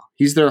priority now.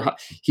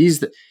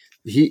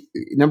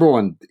 Number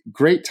one,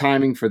 great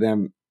timing for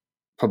them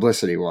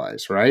publicity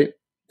wise, right?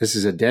 This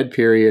is a dead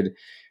period.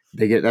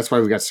 That's why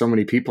we got so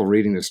many people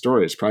reading the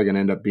story. It's probably going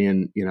to end up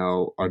being,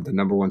 the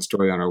number one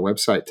story on our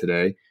website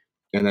today.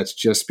 And that's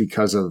just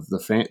because of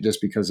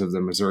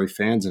the Missouri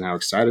fans and how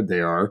excited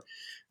they are.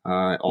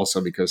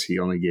 Also because he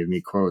only gave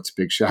me quotes.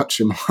 Big shout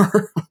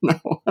Shamar on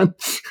that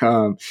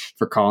one,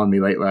 for calling me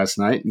late last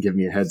night and giving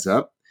me a heads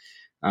up.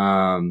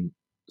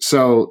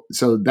 So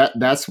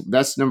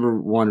that's number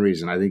one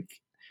reason. I think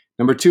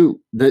number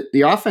two,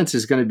 the offense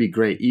is going to be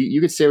great.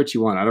 You could say what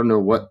you want. I don't know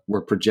what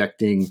we're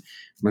projecting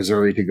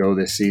Missouri to go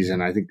this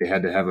season. I think they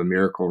had to have a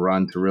miracle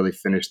run to really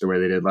finish the way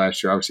they did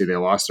last year. Obviously, they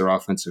lost their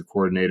offensive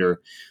coordinator,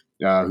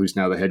 who's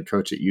now the head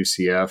coach at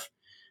UCF,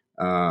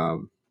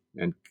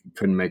 and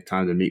couldn't make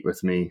time to meet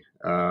with me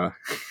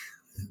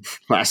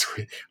last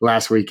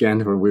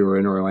weekend when we were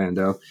in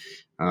Orlando.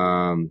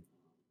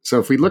 So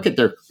if we look at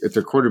their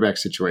quarterback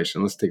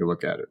situation, let's take a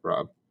look at it,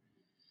 Rob.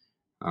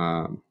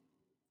 I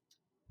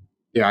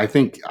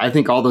think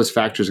all those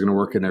factors are going to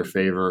work in their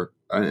favor,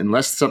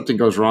 unless something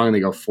goes wrong and they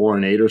go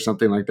 4-8 or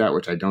something like that,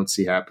 which I don't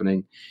see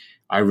happening.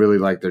 I really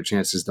like their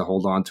chances to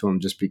hold on to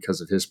him just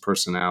because of his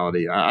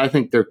personality. I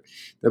think there'll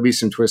be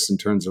some twists and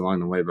turns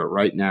along the way, but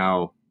right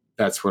now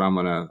that's what I'm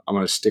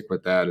gonna stick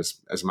with that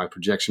as my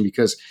projection,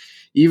 because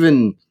we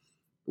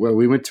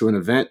went to an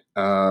event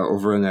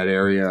over in that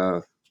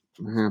area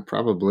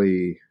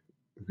probably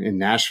in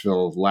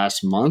Nashville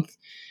last month,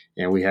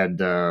 and we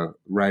had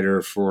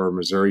writer for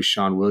Missouri,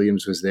 Sean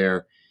Williams, was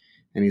there.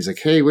 And he's like,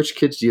 hey, which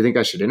kids do you think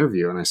I should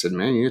interview? And I said,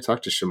 man, you need to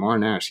talk to Shamar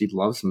Nash. He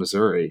loves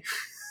Missouri.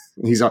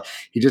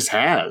 He just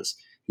has.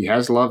 He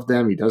has loved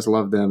them. He does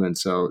love them. And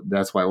so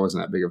that's why it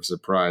wasn't that big of a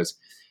surprise.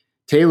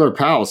 Taylor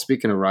Powell,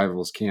 speaking of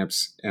Rivals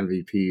Camps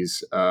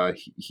MVPs,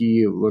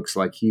 he looks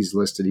like he's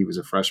listed. He was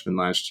a freshman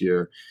last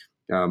year.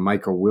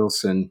 Michael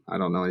Wilson, I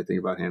don't know anything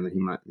about him. He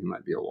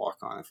might be a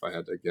walk-on if I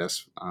had to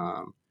guess.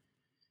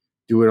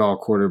 Do-it-all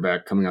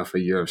quarterback coming off a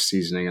year of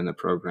seasoning in the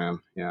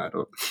program. Yeah, I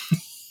don't.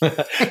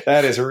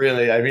 That is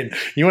really, I mean,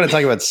 you want to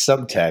talk about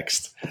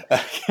subtext.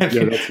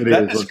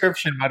 That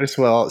description might as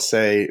well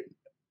say,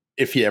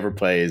 if he ever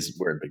plays,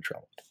 we're in big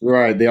trouble.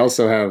 Right. They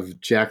also have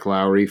Jack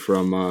Lowry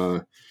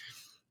from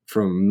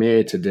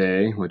May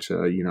Today, which,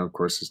 of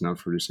course, is known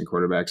for producing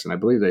quarterbacks. And I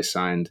believe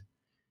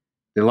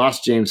they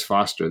lost James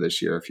Foster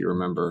this year, if you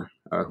remember,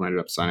 who ended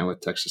up signing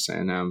with Texas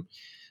A&M.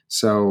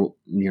 So,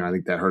 I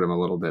think that hurt him a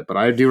little bit. But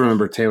I do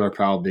remember Taylor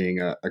Powell being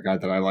a guy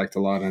that I liked a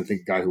lot. And I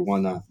think a guy who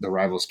won the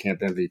Rivals Camp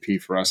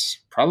MVP for us,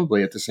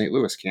 probably at the St.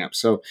 Louis camp.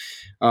 So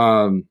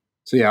I'm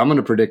going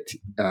to predict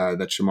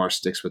that Shamar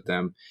sticks with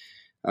them.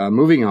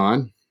 Moving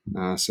on,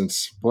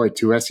 since,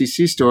 two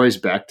SEC stories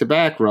back to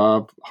back,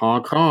 Rob.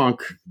 Honk,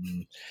 honk.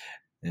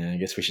 Yeah, I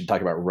guess we should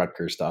talk about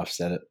Rutgers to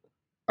offset it.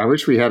 I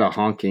wish we had a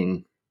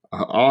honking.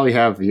 All I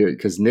have here,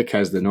 because Nick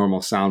has the normal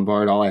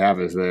soundboard, all I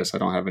have is this. I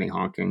don't have any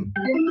honking.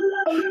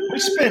 We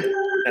spent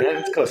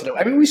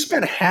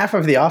half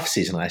of the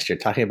offseason last year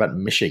talking about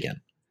Michigan.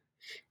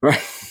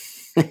 Right.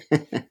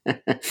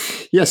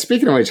 Yeah,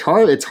 speaking of which,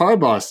 it's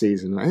Harbaugh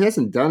season. He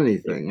hasn't done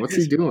anything. What's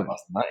he doing?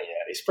 Not yet.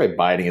 He's probably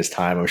biding his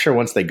time. I'm sure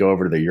once they go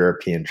over to the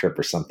European trip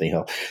or something,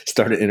 he'll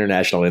start an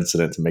international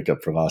incident to make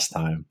up for lost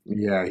time.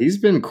 Yeah, he's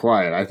been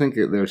quiet. I think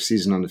their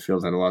season on the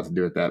field had a lot to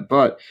do with that.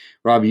 But,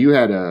 Rob, you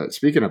had,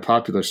 speaking of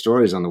popular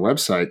stories on the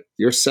website,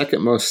 your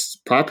second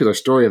most popular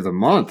story of the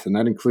month, and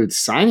that includes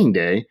signing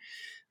day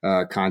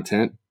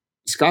content.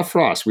 Scott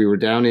Frost. We were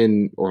down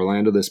in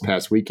Orlando this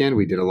past weekend.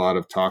 We did a lot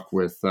of talk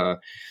with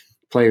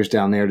players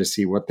down there to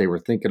see what they were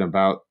thinking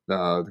about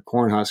the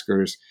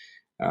Cornhuskers.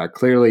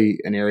 Clearly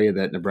an area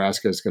that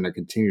Nebraska is going to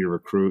continue to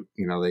recruit.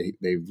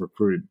 They've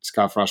recruited,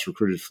 Scott Frost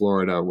recruited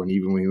Florida when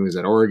he was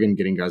at Oregon,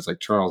 getting guys like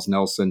Charles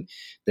Nelson.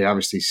 They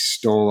obviously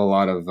stole a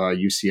lot of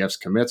UCF's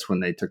commits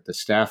when they took the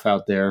staff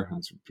out there.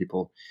 That's what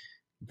people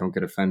don't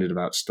get offended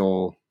about,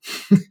 stole.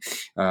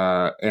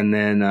 And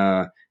then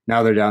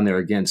now they're down there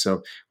again.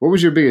 So what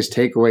was your biggest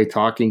takeaway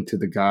talking to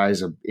the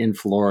guys in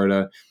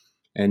Florida?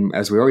 And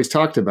as we always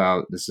talked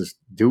about,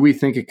 do we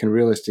think it can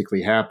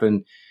realistically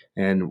happen?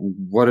 And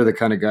what are the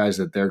kind of guys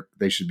that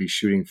they should be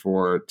shooting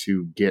for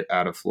to get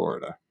out of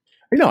Florida?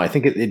 I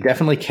think it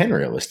definitely can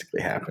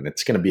realistically happen.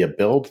 It's going to be a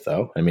build,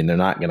 though. I mean, they're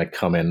not going to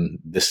come in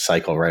this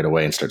cycle right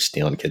away and start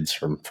stealing kids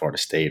from Florida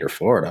State or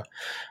Florida.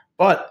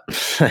 But,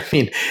 I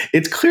mean,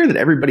 it's clear that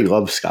everybody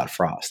loves Scott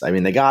Frost. I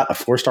mean, they got a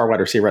 4-star wide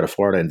receiver out of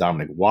Florida and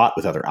Dominic Watt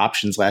with other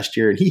options last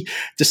year, and he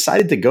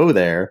decided to go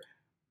there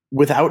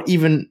without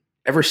even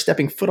ever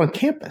stepping foot on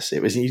campus.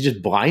 He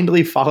just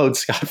blindly followed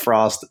Scott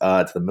Frost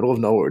to the middle of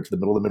nowhere, to the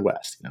middle of the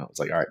Midwest. It's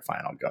like, all right,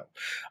 fine, I'll go.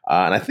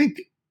 And I think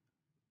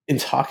in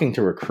talking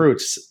to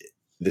recruits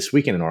this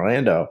weekend in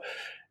Orlando,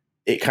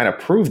 it kind of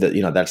proved that,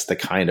 that's the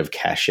kind of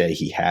cachet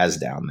he has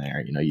down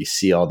there. You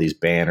see all these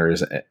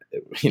banners,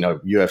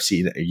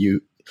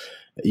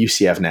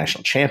 UCF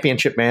national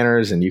championship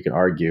banners, and you can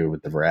argue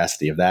with the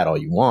veracity of that all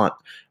you want.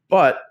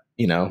 But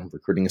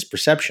recruiting is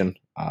perception,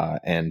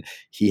 and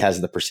he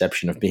has the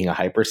perception of being a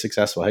hyper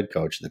successful head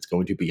coach that's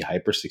going to be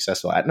hyper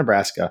successful at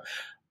Nebraska.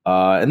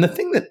 And the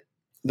thing that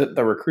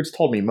the recruits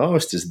told me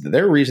most is that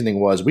their reasoning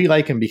was, we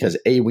like him because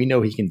we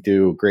know he can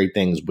do great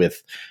things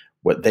with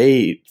what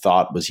they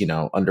thought was,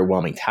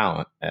 underwhelming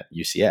talent at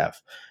UCF.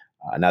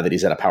 Now that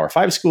he's at a Power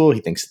 5 school, he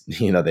thinks,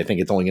 they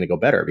think it's only going to go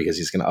better because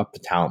he's going to up the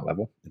talent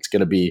level. It's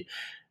going to be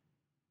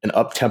an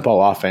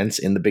up-tempo offense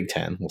in the Big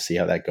Ten. We'll see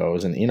how that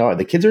goes. And,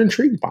 the kids are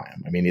intrigued by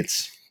him. I mean,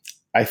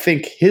 I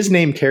think his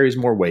name carries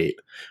more weight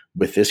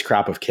with this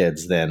crop of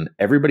kids than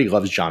everybody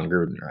loves John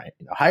Gruden, right?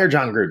 Hire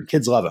John Gruden.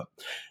 Kids love him.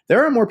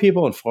 There are more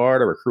people in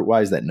Florida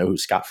recruit-wise that know who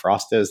Scott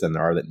Frost is than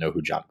there are that know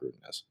who John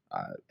Gruden is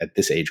at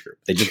this age group.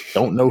 They just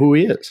don't know who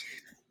he is.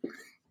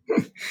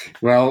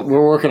 Well,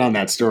 we're working on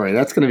that story.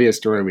 That's going to be a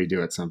story we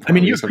do at some point. I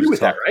mean, you agree with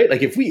that, right?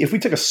 Like if we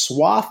took a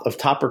swath of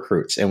top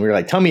recruits and we were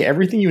like, tell me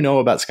everything you know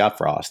about Scott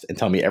Frost and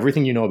tell me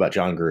everything you know about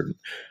John Gruden,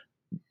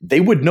 they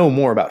would know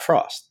more about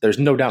Frost. There's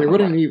no doubt. They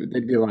wouldn't even.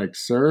 They'd be like,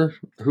 "Sir,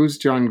 who's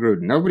John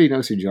Gruden?" Nobody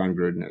knows who John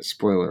Gruden is.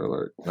 Spoiler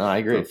alert. No, I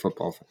agree.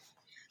 Football fan.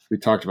 We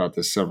talked about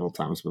this several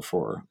times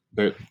before.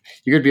 But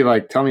you could be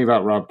like, "Tell me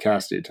about Rob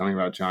Cassidy. Tell me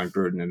about John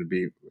Gruden," and it'd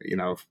be,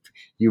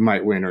 you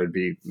might win, or it'd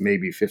be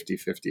maybe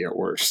 50-50 at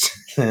worst.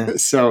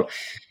 So,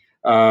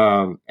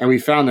 and we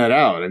found that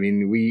out. I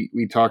mean,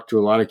 we talked to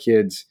a lot of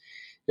kids.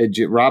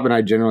 Rob and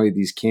I generally,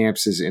 these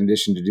camps, is in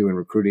addition to doing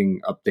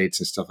recruiting updates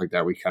and stuff like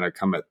that, we kind of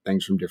come at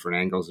things from different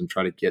angles and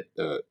try to get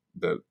the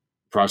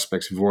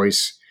prospect's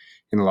voice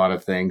in a lot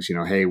of things.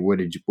 Hey, what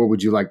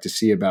would you like to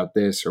see about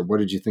this, or what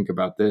did you think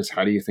about this?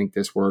 How do you think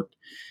this worked?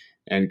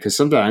 And because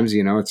sometimes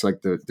it's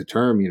like the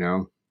term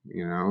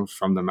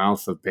from the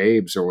mouth of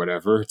babes or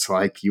whatever. It's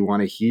like you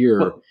want to hear.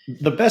 Well,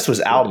 the best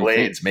was Al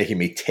Blades making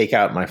me take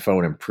out my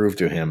phone and prove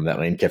to him that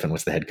Lane Kiffin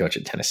was the head coach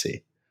at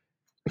Tennessee.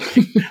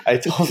 I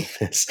told him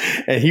this,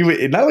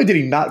 and not only did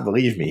he not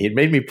believe me, he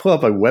made me pull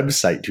up a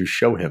website to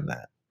show him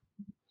that.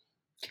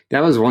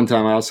 That was one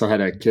time I also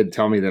had a kid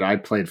tell me that I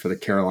played for the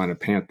Carolina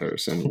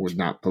Panthers and would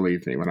not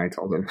believe me when I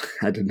told him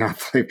I did not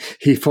play.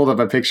 He pulled up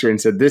a picture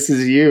and said, "This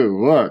is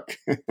you, look."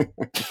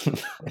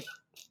 And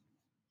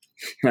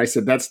I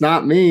said, "That's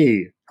not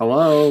me.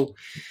 Hello."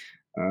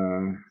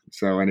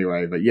 So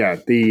anyway, but yeah,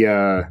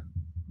 I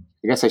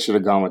guess I should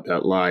have gone with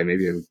that lie.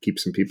 Maybe it would keep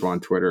some people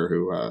on Twitter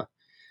who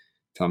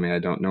tell me I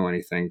don't know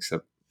anything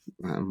except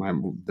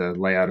the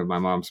layout of my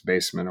mom's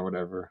basement or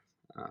whatever.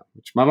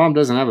 Which my mom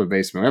doesn't have a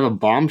basement. We have a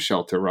bomb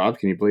shelter, Rob.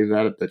 Can you believe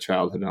that, at the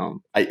childhood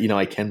home? I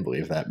can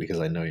believe that because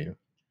I know you.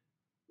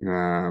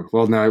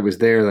 Well, no, it was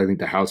there. I think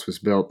the house was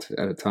built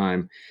at a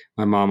time.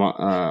 My mom.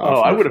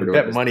 I would have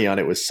bet money on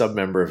it was some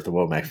member of the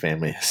Womack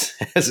family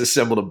has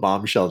assembled a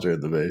bomb shelter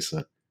in the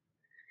basement.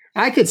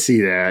 I could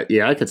see that.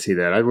 Yeah, I could see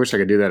that. I wish I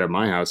could do that at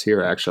my house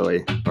here,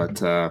 actually.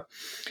 But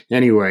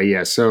anyway,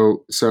 yeah.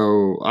 So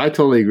I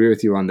totally agree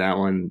with you on that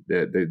one.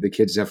 The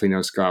kids definitely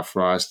know Scott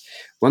Frost.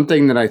 One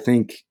thing that I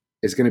think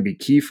is going to be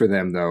key for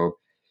them, though,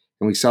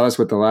 and we saw this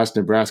with the last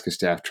Nebraska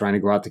staff trying to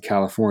go out to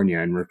California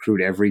and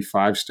recruit every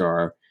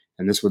 5-star,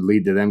 and this would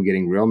lead to them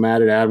getting real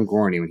mad at Adam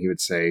Gorney when he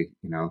would say,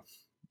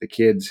 the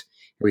kids.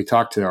 We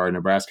talked to our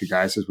Nebraska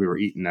guys as we were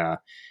eating a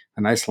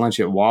nice lunch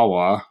at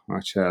Wawa,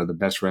 which the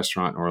best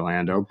restaurant in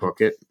Orlando.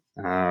 Book it.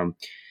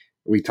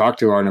 We talked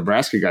to our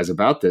Nebraska guys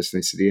about this, and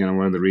they said,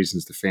 one of the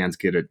reasons the fans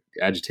get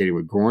agitated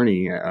with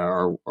Gorney,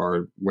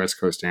 our West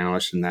Coast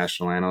analyst and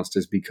national analyst,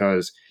 is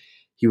because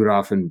he would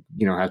often,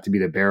 have to be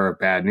the bearer of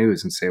bad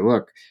news and say,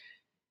 look,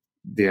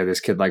 yeah,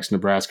 this kid likes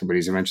Nebraska, but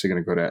he's eventually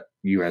going to go to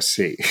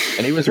USC.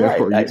 And he was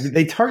right.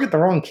 They target the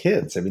wrong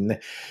kids. I mean,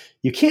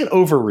 you can't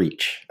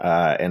overreach.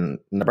 And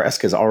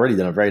Nebraska has already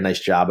done a very nice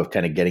job of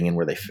kind of getting in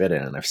where they fit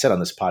in. And I've said on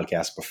this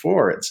podcast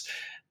before, it's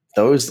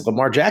those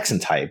Lamar Jackson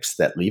types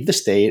that leave the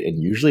state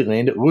and usually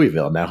land at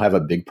Louisville now have a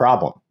big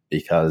problem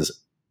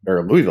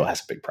Louisville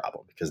has a big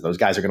problem because those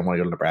guys are going to want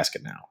to go to Nebraska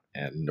now.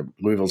 And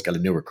Louisville's got a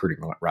new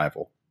recruiting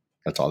rival.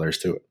 That's all there is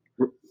to it.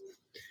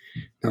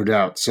 No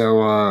doubt.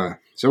 So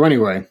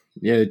anyway,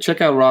 yeah, check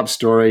out Rob's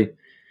story.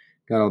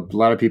 Got a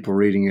lot of people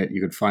reading it.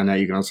 You could find that.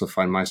 You can also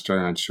find my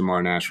story on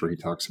Shamar Nash, where he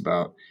talks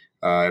about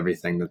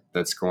everything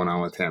that's going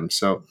on with him.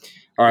 So,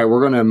 all right, we're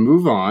going to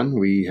move on.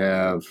 We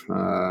have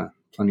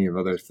plenty of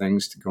other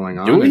things going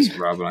on. Do we? As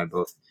Rob and I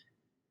both.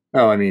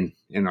 Oh, I mean,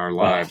 in our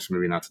lives,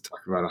 maybe not to talk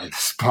about on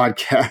this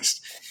podcast.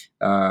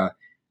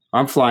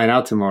 I'm flying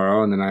out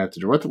tomorrow, and then I have to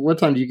do. What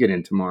time do you get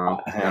in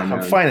tomorrow?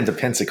 I'm flying into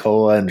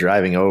Pensacola and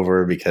driving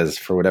over because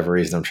for whatever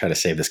reason I'm trying to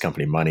save this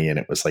company money, and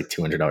it was like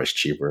 $200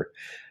 cheaper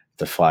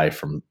to fly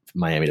from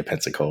Miami to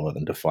Pensacola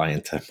than to fly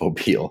into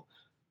Mobile.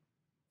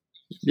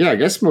 Yeah, I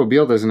guess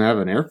Mobile doesn't have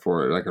an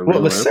airport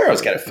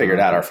Lucero's got it figured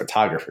out. Our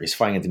photographer, he's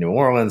flying into New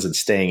Orleans and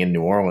staying in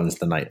New Orleans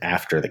the night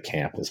after the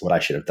camp is what I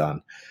should have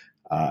done.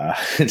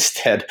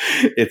 Instead,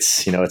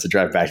 it's a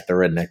drive back to the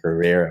Redneck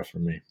Riviera for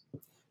me.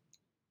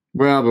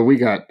 Well, but we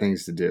got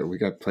things to do. We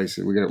got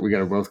places. We got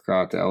to both go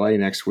out to LA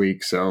next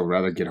week. So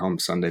rather get home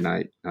Sunday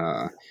night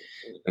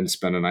than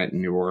spend a night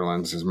in New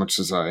Orleans. As much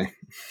as I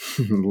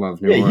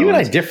love New Orleans, you and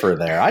I differ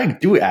there. I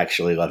do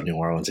actually love New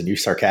Orleans, and you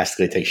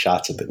sarcastically take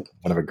shots at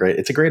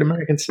it's a great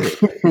American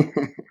city.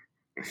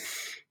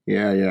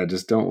 Yeah.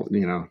 Just don't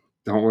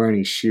wear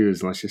any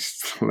shoes unless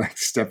you're like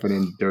stepping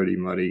in dirty,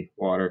 muddy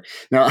water.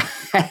 No,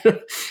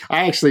 I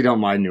actually don't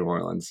mind New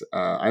Orleans.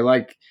 I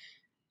like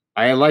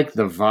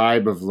the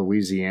vibe of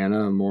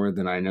Louisiana more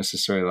than I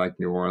necessarily like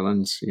New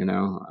Orleans,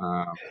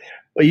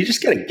 Well, you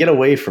just got to get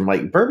away from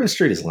Bourbon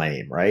Street is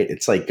lame, right?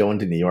 It's like going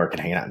to New York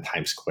and hanging out in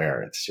Times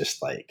Square. It's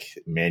just like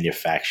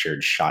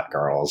manufactured shot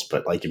girls.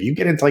 But if you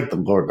get into the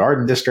Lower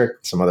Garden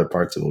District, some other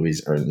parts of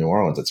Louisiana or New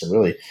Orleans, it's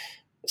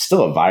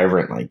still a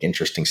vibrant,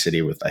 interesting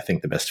city with, I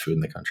think, the best food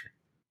in the country.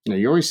 Yeah,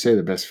 you always say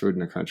the best food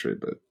in the country,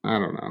 but I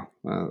don't know.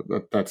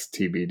 That's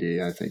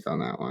TBD, I think, on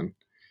that one.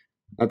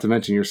 Not to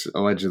mention you're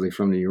allegedly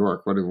from New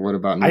York. What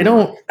about New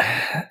York?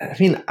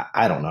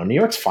 I don't know. New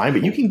York's fine,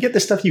 but you can get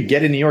the stuff you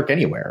get in New York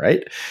anywhere,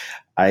 right?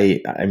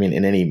 I mean,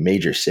 in any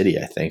major city,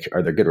 I think.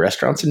 Are there good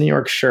restaurants in New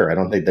York? Sure. I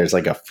don't think there's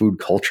a food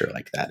culture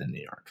like that in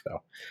New York,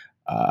 though.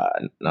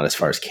 Not as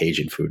far as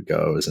Cajun food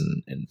goes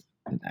and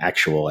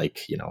actual,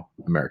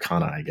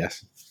 Americana, I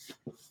guess.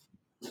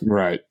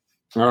 Right.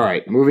 All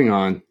right. Moving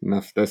on.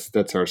 Enough.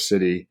 That's our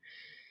city.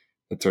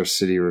 That's our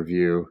city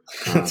review.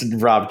 It's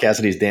Rob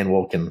Cassidy's Dan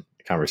Wolken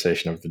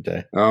conversation of the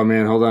day. Oh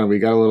man, hold on. We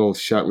got a little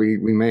shot. We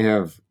may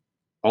have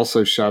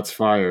also shots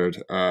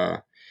fired.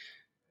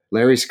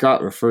 Larry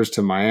Scott refers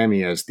to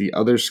Miami as the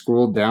other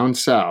school down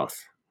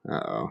south.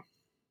 Doesn't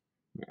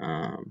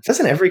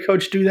every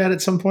coach do that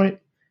at some point?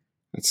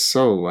 It's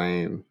so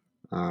lame.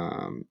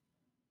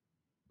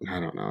 I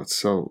don't know. It's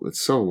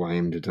so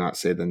lame to not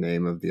say the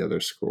name of the other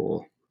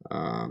school.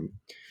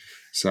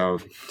 So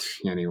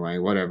anyway,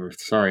 whatever.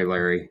 Sorry,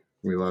 Larry.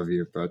 We love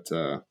you, but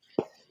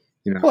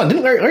Well,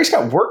 didn't Larry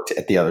Scott worked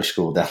at the other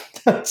school down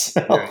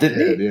south,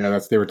 didn't he? Yeah,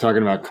 they were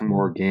talking about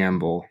Kamor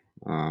Gamble.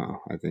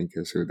 I think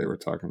is who they were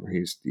talking about.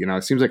 He's,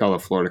 it seems like all the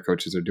Florida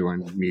coaches are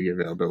doing media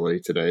availability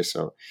today,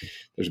 so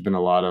there's been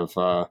a lot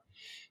of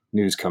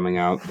news coming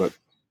out. But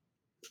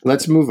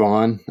let's move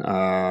on.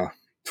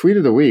 Tweet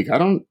of the week. I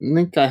don't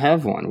think I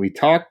have one. We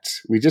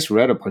just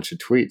read a bunch of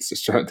tweets to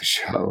start the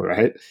show,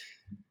 right?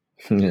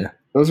 Yeah,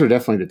 those are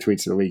definitely the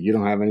tweets of the week. You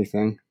don't have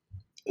anything?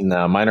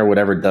 No, mine are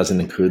whatever doesn't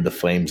include the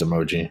flames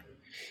emoji.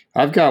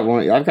 I've got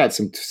one. I've got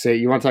some to say.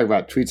 You want to talk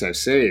about tweets I've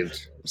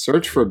saved?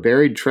 Search for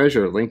buried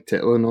treasure linked to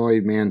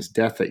Illinois man's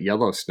death at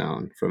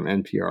Yellowstone from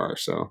NPR.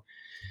 So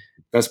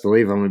best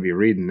believe I'm going to be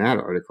reading that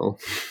article.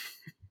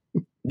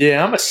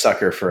 Yeah, I'm a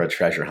sucker for a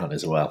treasure hunt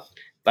as well.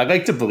 I'd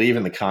like to believe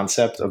in the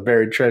concept of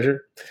buried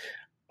treasure.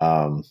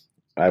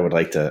 I would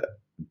like to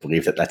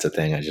believe that that's a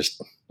thing.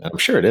 I'm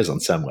sure it is on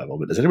some level,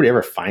 but does anybody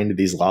ever find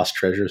these lost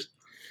treasures?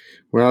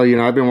 Well,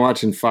 I've been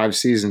watching 5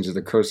 seasons of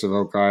The Curse of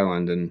Oak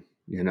Island, and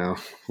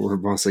we're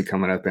mostly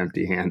coming up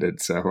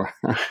empty-handed. So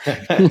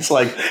it's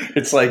like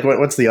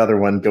what's the other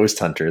one? Ghost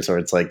Hunters, or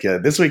it's like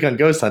this week on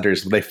Ghost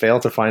Hunters, they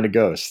fail to find a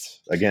ghost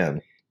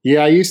again.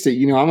 Yeah, I used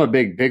to. I'm a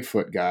big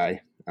Bigfoot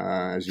guy,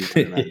 as you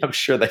can imagine. I'm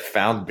sure they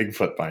found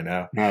Bigfoot by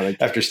now. No,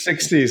 after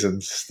 6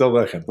 seasons, still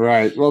looking.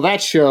 Right. Well,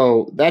 that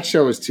show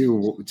is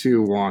too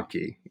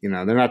wonky.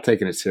 They're not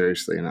taking it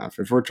seriously enough.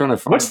 If we're trying to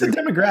find what's the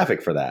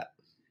demographic for that?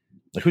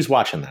 Like, who's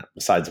watching that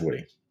besides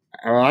Woody?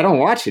 I don't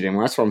watch it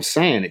anymore. That's what I'm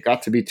saying. It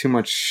got to be too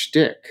much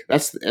shtick.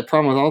 That's the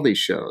problem with all these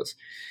shows.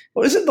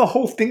 Well, isn't the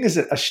whole thing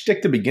a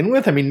shtick to begin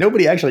with? I mean,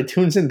 nobody actually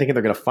tunes in thinking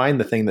they're going to find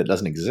the thing that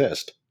doesn't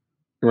exist.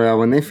 Well,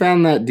 when they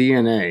found that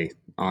DNA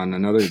on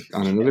another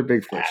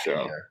Bigfoot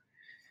show,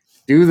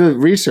 do the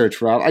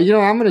research, Rob.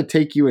 I'm going to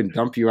take you and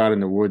dump you out in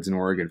the woods in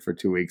Oregon for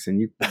 2 weeks, and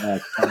you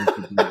come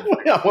back.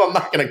 Well, I'm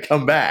not going to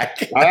come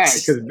back. All right,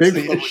 because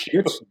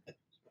Bigfoot.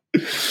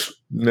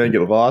 Man,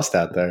 get lost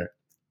out there.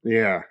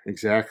 Yeah,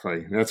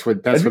 exactly. That's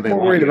what I'm they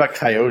more worried about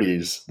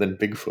coyotes than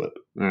Bigfoot.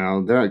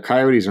 Well,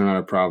 coyotes are not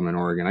a problem in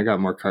Oregon. I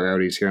got more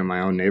coyotes here in my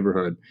own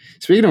neighborhood.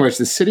 Speaking of which,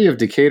 the city of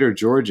Decatur,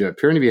 Georgia,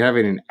 appearing to be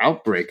having an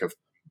outbreak of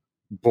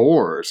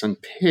boars and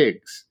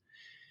pigs.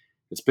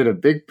 It's been a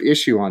big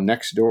issue on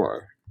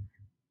Nextdoor.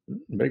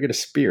 Better get a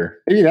spear.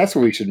 Maybe that's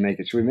what we should make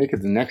it. Should we make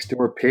it the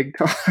Nextdoor pig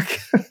talk?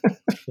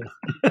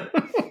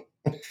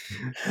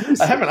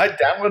 I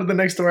downloaded the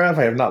Nextdoor app.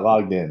 I have not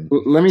logged in.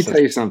 Let me tell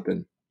you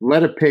something.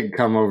 Let a pig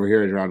come over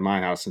here around my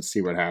house and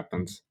see what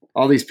happens.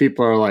 All these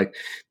people are like,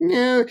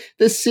 no,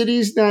 the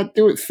city's not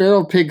doing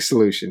feral pig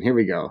solution. Here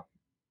we go.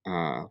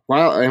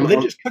 They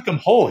just cook them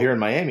whole here in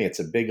Miami. It's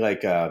a big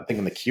thing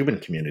in the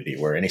Cuban community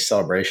where any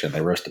celebration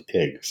they roast a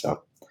pig.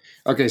 So,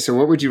 okay, so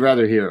what would you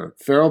rather hear?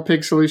 Feral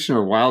pig solution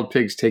or wild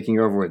pigs taking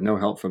over with no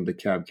help from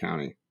DeKalb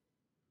County?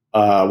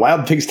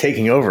 Wild pigs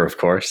taking over, of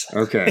course.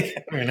 Okay.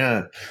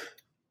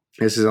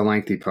 This is a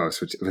lengthy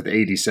post with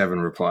 87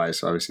 replies,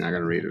 so obviously not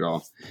going to read it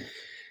all.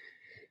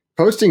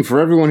 Posting for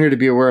everyone here to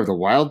be aware of the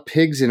wild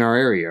pigs in our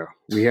area.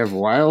 We have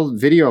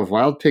video of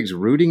wild pigs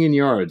rooting in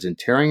yards and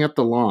tearing up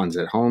the lawns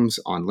at homes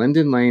on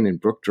Linden Lane and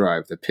Brook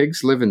Drive. The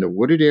pigs live in the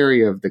wooded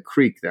area of the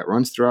creek that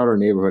runs throughout our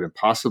neighborhood and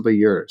possibly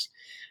yours.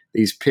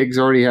 These pigs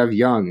already have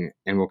young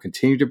and will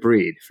continue to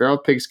breed. Feral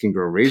pigs can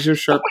grow razor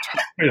sharp.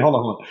 Wait, hold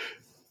on.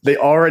 They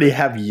already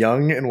have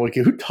young and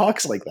who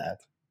talks like that?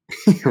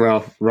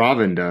 Well,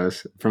 Robin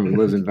does,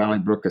 lives in Valley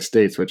Brook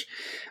Estates, which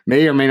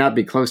may or may not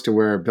be close to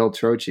where Bill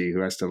Trocchi, who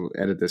has to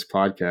edit this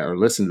podcast or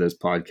listen to this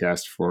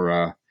podcast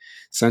for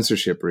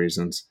censorship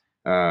reasons,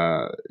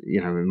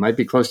 it might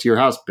be close to your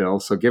house, Bill.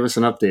 So give us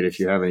an update if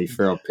you have any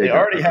feral pigs. They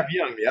already have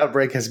young. The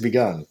outbreak has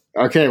begun.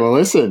 Okay, well,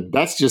 listen,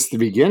 that's just the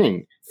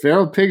beginning.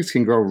 Feral pigs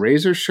can grow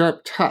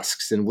razor-sharp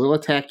tusks and will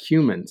attack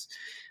humans.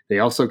 They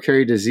also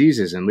carry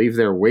diseases and leave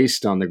their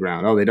waste on the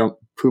ground. Oh, they don't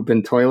poop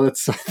in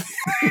toilets?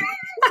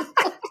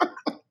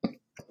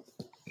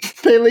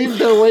 They leave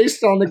their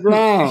waste on the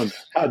ground.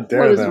 How dare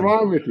What is them?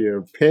 wrong with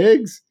you?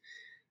 Pigs?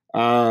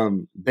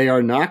 They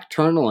are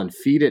nocturnal and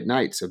feed at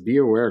night, so be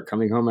aware.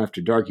 Coming home after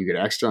dark, you could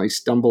accidentally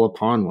stumble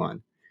upon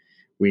one.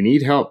 We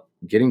need help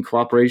getting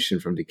cooperation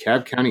from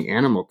DeKalb County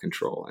Animal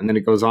Control. And then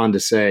it goes on to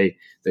say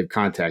they've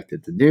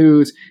contacted the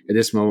news. At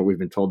this moment, we've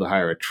been told to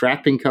hire a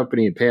trapping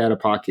company and pay out of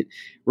pocket.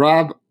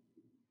 Rob,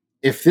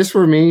 if this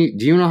were me,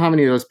 do you know how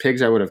many of those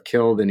pigs I would have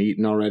killed and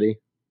eaten already?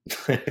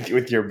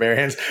 With your bare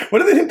hands. What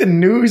do they think the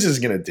news is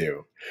going to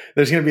do?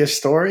 There's going to be a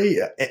story?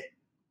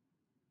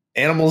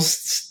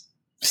 Animals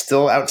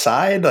still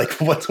outside? Like,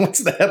 what's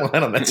the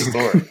headline on that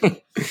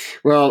story?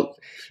 Well,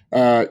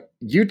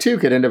 you too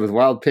could end up with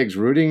wild pigs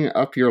rooting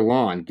up your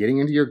lawn, getting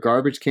into your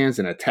garbage cans,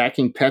 and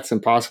attacking pets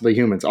and possibly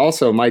humans.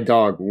 Also, my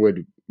dog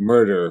would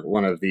murder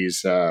one of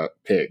these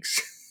pigs.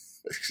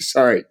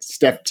 Sorry,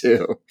 step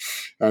 2,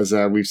 as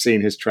we've seen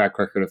his track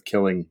record of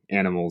killing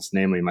animals,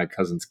 namely my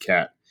cousin's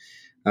cat.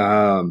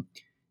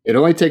 It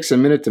only takes a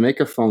minute to make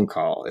a phone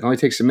call. It only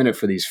takes a minute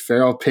for these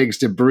feral pigs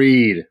to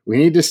breed. We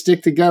need to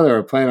stick together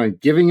or plan on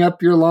giving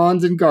up your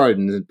lawns and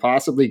gardens and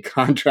possibly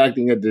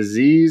contracting a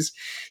disease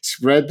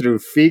spread through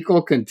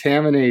fecal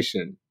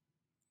contamination.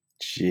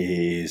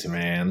 Jeez,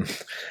 man.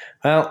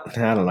 Well, I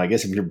don't know. I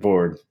guess if you're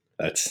bored,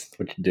 that's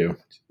what you do.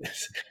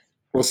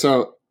 Well,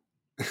 so,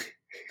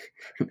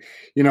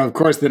 of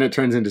course, then it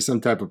turns into some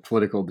type of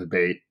political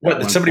debate. What,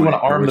 does somebody want to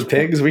arm the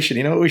pigs? We should,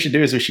 what we should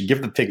do is we should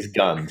give the pigs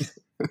guns.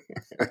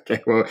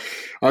 Okay, well,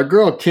 our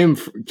girl Kim,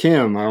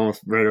 I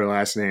almost read her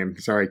last name.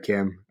 Sorry,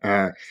 Kim.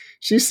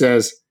 She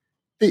says,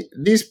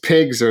 these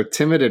pigs are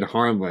timid and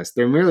harmless.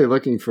 They're merely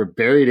looking for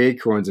buried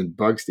acorns and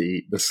bugs to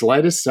eat. The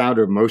slightest sound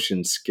or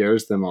motion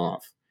scares them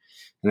off.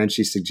 And then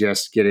she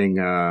suggests getting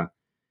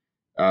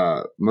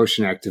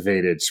motion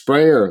activated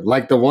sprayer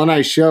like the one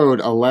I showed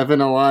 11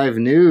 Alive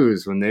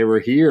News when they were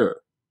here.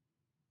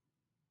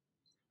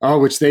 Oh,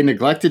 which they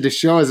neglected to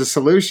show as a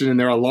solution in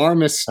their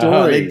alarmist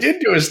story. They did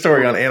do a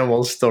story on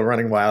animals still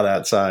running wild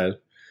outside.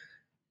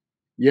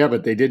 Yeah,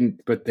 but they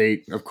didn't. But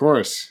they, of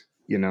course,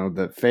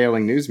 the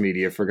failing news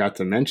media forgot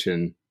to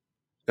mention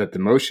that the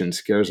motion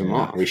scares them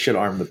off. We should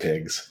arm the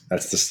pigs.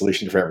 That's the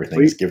solution for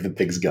everything. Is give the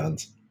pigs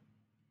guns.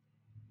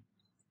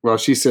 Well,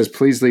 she says,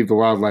 please leave the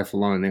wildlife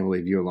alone and they will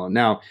leave you alone.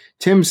 Now,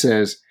 Tim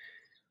says,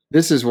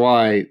 this is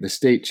why the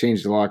state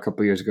changed the law a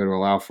couple of years ago to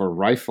allow for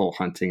rifle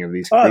hunting of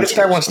these creatures. This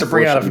guy wants to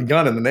bring out a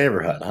gun in the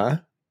neighborhood, huh?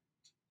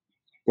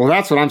 Well,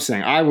 that's what I'm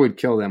saying. I would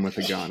kill them with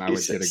a gun. I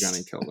would get a gun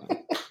and kill them.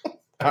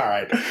 All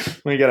right.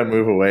 We got to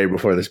move away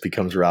before this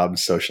becomes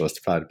Rob's Socialist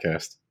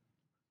Podcast.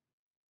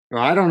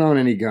 Well, I don't own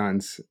any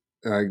guns,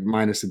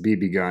 minus a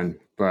BB gun.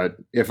 But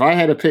if I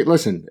had to pick,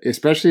 listen,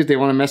 especially if they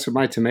want to mess with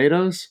my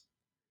tomatoes,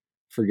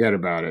 forget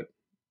about it.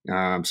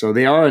 So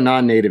they are a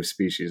non-native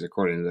species,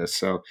 according to this.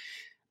 So,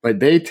 but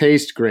they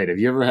taste great. Have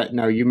you ever had?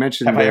 No, you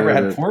mentioned. Have I ever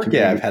had pork?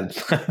 Yeah, I've had.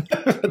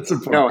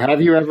 No,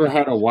 have you ever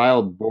had a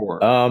wild boar?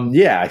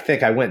 Yeah, I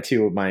think I went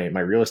to my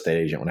real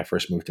estate agent when I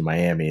first moved to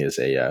Miami as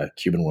a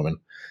Cuban woman,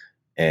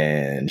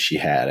 and she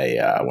had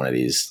a one of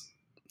these.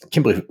 I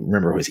can't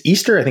remember it was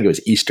Easter. I think it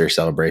was Easter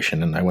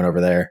celebration, and I went over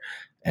there,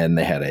 and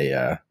they had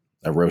a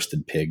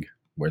roasted pig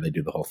where they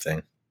do the whole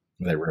thing.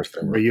 They roast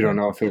them. But you don't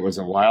know if it was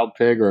a wild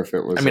pig or if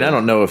it was. I mean, I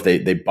don't know if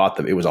they bought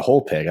it was a whole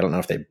pig. I don't know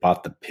if they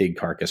bought the pig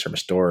carcass from a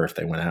store or if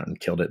they went out and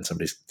killed it in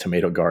somebody's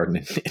tomato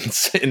garden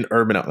in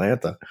urban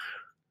Atlanta.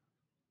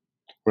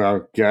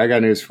 Well, yeah, I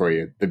got news for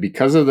you.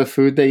 Because of the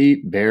food they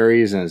eat,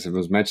 berries, and as it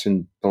was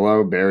mentioned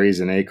below,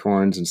 berries and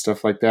acorns and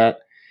stuff like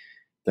that,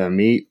 the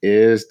meat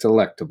is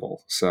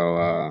delectable.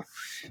 So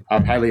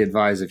I'd highly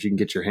advise if you can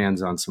get your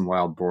hands on some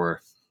wild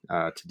boar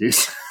to do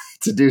so.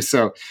 To do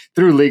so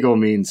through legal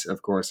means,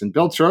 of course. And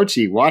Bill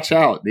Trocchi, watch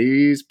out.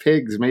 These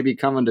pigs may be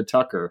coming to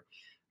Tucker.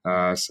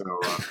 I'd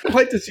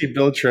like to see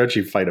Bill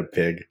Trocchi fight a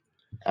pig.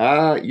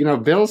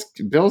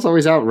 Bill's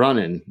always out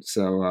running,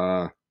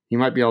 so he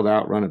might be able to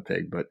outrun a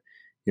pig. But,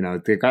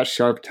 they've got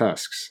sharp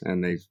tusks,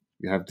 and they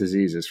have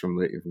diseases from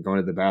going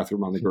to the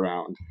bathroom on the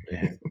ground.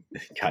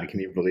 God,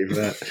 can you believe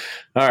that?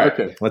 All right,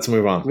 okay, let's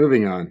move on.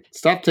 Moving on.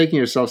 Stop taking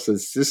yourself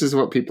this is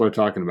what people are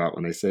talking about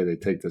when they say they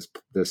take this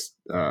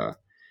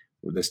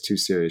too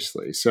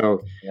seriously.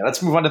 So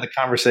let's move on to the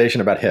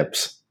conversation about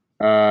hips.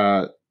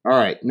 All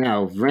right.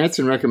 Now, rants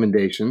and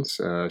recommendations,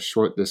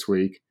 short this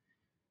week.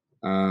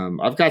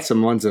 I've got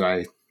some ones that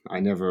I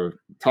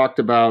never talked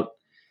about.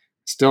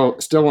 Still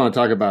want to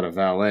talk about a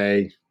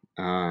valet.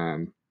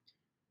 The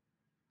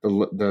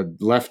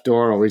left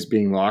door always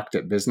being locked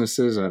at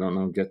businesses. I don't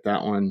know. Get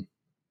that one.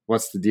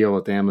 What's the deal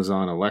with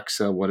Amazon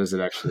Alexa? What does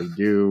it actually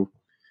do?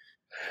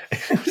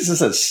 Is this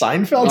a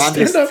Seinfeld I'm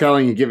stand-up?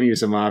 just giving you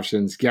some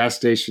options. Gas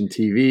station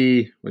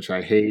TV, which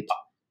I hate.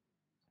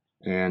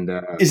 And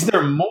is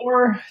there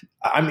more?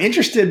 I'm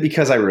interested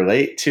because I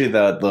relate to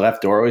the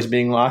left door always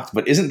being locked,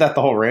 but isn't that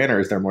the whole rant, or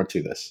is there more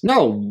to this?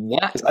 No.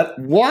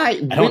 Why?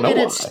 When did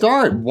it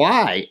start?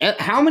 Why?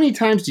 How many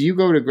times do you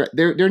go to?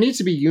 There needs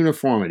to be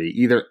uniformity.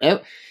 Either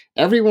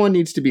everyone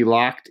needs to be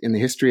locked in the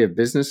history of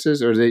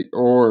businesses,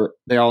 or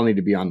they all need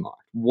to be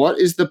unlocked. What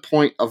is the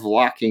point of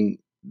locking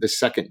the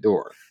second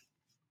door?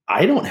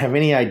 I don't have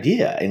any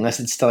idea unless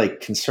it's to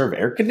conserve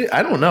air conditioning.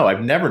 I don't know.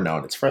 I've never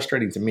known. It's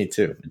frustrating to me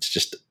too. It's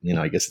just,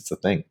 I guess it's a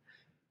thing.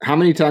 How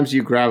many times do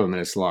you grab them and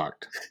it's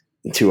locked?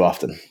 Too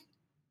often.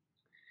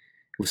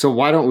 So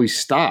why don't we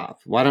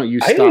stop? Why don't you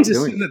stop doing it? I always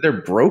assume that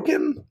they're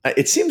broken.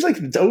 It seems like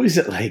it's always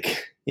at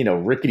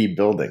rickety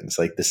buildings.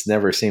 This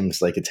never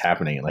seems like it's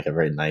happening in a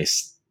very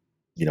nice,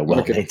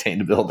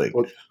 well-maintained building.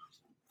 Well,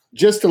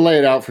 just to lay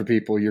it out for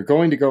people, you're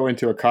going to go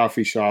into a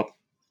coffee shop.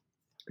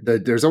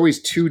 There's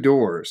always two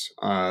doors.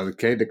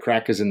 The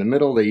crack is in the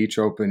middle. They each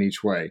open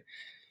each way.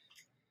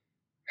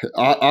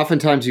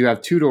 Oftentimes you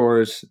have two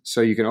doors,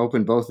 so you can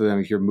open both of them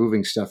if you're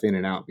moving stuff in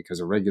and out,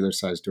 because a regular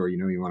sized door,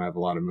 you want to have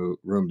a lot of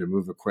room to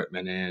move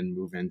equipment in,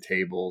 move in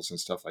tables and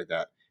stuff like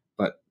that.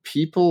 But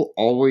people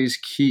always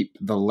keep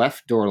the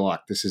left door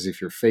locked. This is if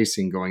you're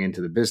facing going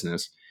into the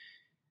business.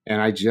 And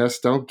I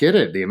just don't get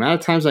it. The amount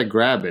of times I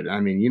grab it,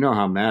 I mean, you know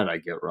how mad I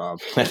get, Rob.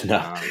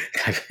 No,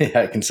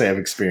 I can say I've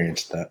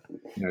experienced that.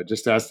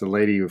 Just ask the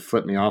lady who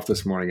flipped me off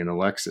this morning in the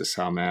Lexus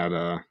how mad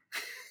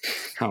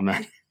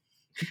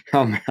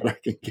I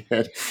can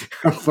get.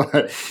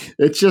 But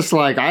it's just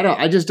like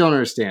I just don't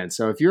understand.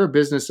 So if you're a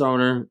business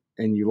owner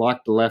and you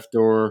lock the left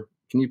door,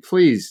 can you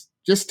please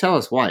just tell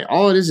us why?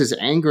 All it is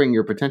angering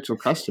your potential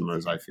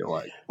customers, I feel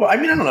like. Well, I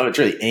mean, I don't know if it's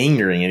really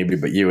angering anybody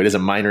but you. It is a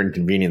minor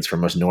inconvenience for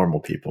most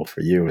normal people.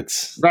 For you,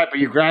 it's right, but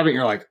you grab it and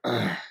you're like,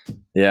 ugh.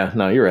 Yeah,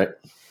 no, you're right.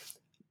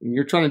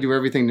 You're trying to do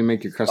everything to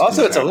make your customers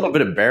Also, it's happy. a little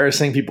bit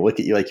embarrassing. People look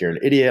at you like you're an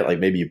idiot, like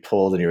maybe you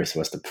pulled and you were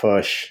supposed to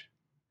push.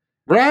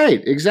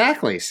 Right,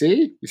 exactly.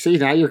 See,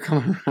 now you're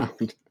coming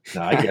around.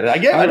 No, I get it. I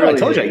get it. I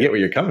told you I get where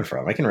you're coming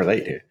from. I can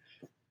relate here.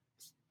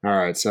 All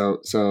right.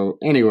 So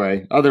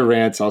anyway, other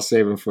rants, I'll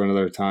save them for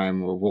another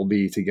time. We'll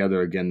be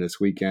together again this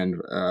weekend,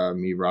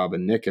 me, Rob,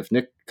 and Nick. If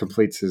Nick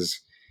completes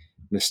his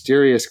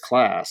mysterious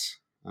class,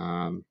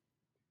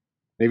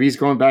 maybe he's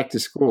going back to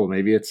school.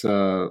 Maybe it's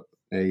a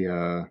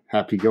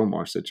Happy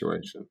Gilmore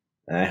situation.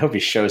 I hope he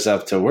shows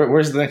up to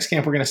where's the next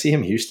camp we're going to see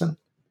him? Houston?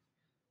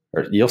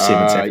 Or you'll see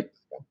him in San Francisco?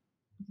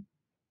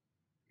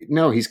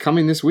 No, he's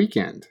coming this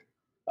weekend.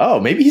 Oh,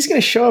 maybe he's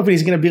going to show up and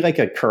he's going to be like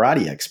a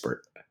karate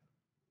expert.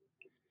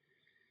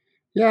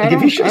 Yeah, like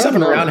if he shows up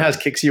and roundhouse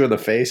kicks you in the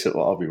face, it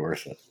will all be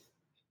worth it.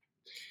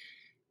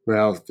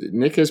 Well,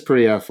 Nick is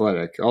pretty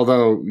athletic,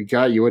 although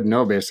you wouldn't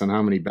know based on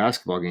how many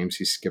basketball games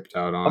he skipped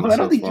out on. I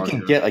don't think you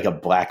can get like a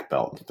black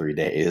belt in 3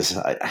 days.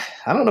 I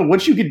don't know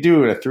what you could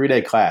do in a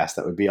 3-day class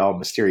that would be all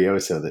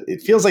mysterioso. That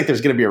it feels like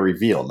there's going to be a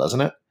reveal,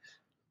 doesn't it?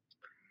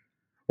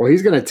 Well,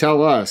 he's going to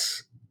tell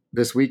us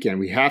this weekend.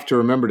 We have to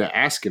remember to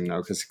ask him,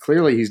 though, because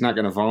clearly he's not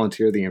going to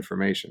volunteer the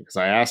information. Because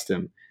I asked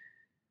him,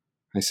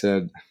 I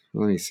said,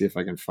 let me see if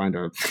I can find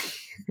out.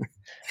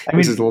 I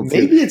mean,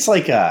 maybe it's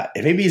like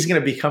maybe he's going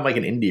to become like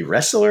an indie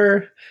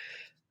wrestler.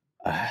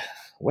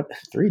 What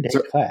 3-day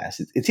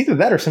class? It's either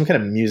that or some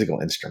kind of musical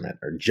instrument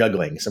or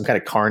juggling, some kind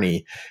of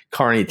carny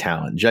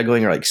talent,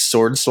 juggling or like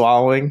sword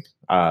swallowing.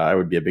 I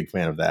would be a big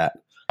fan of that.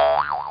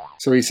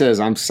 So he says,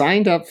 I'm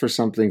signed up for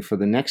something for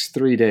the next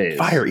 3 days.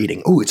 Fire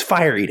eating. Ooh, it's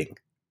fire eating.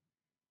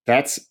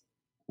 That's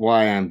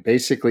why I'm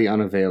basically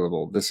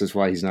unavailable. This is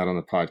why he's not on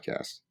the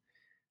podcast.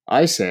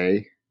 I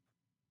say,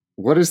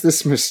 what is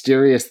this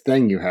mysterious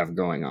thing you have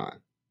going on?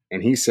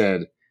 And he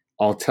said,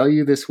 I'll tell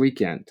you this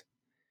weekend.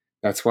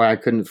 That's why I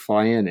couldn't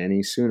fly in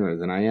any sooner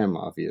than I am,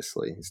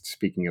 obviously.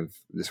 Speaking of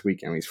this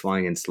weekend, he's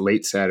flying in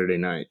late Saturday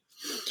night.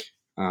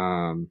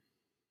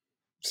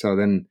 So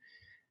then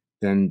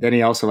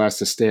he also asked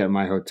to stay at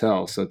my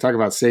hotel. So talk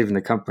about saving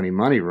the company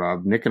money,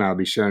 Rob. Nick and I will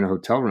be sharing a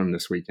hotel room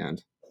this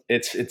weekend.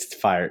 It's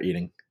fire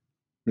eating.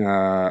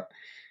 And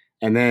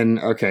then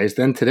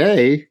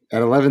today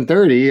at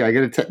 11:30, I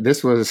get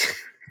this was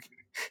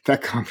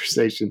that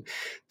conversation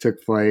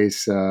took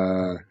place.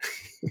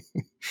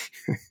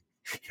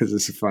 This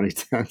is a funny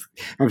time.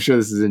 I'm sure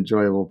this is an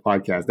enjoyable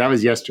podcast. That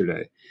was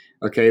yesterday.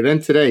 Okay, then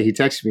today he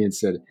texted me and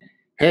said,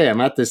 "Hey,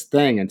 I'm at this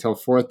thing until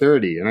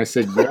 4:30," and I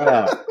said,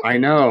 "Yeah, I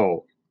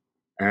know."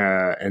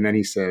 And then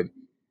he said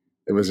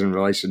it was in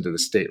relation to the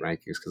state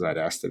rankings because I'd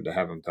asked him to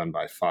have them done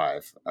by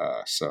 5.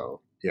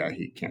 So yeah,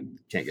 he can't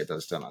get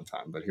those done on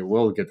time, but he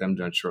will get them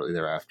done shortly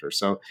thereafter.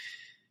 So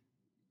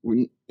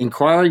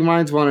inquiring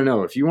minds want to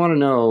know. If you want to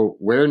know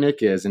where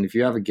Nick is, and if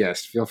you have a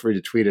guest, feel free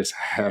to tweet us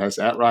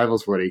at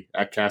RivalsWoody,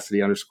 at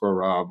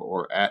Cassidy_Rob,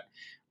 or at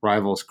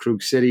Rivals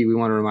Krug City. We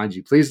want to remind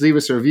you, please leave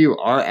us a review.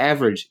 Our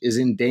average is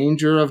in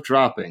danger of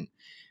dropping.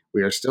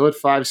 We are still at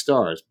 5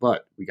 stars,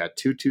 but we got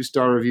 2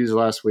 2-star reviews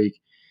last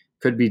week.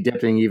 Could be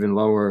dipping even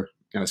lower,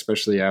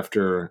 especially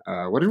after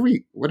what did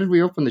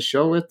we open the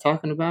show with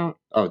talking about?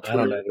 Oh, Twitter.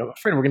 I don't know. I'm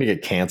afraid we're going to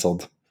get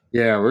canceled.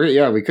 Yeah,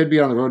 we could be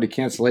on the road to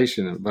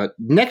cancellation. But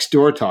Next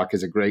Door Talk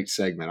is a great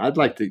segment. I'd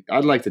like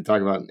to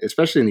talk about,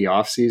 especially in the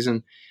off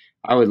season.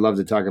 I would love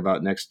to talk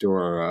about Next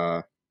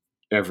Door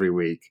every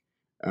week.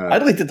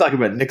 I'd like to talk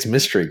about Nick's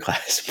mystery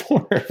class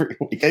more every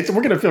week. We're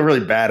going to feel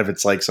really bad if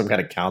it's like some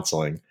kind of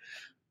counseling.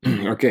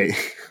 Okay.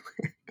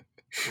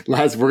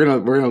 Lads, we're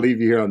gonna leave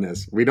you here on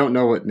this. We don't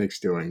know what Nick's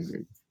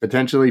doing.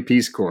 Potentially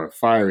Peace Corps,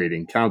 fire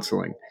eating,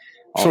 counseling,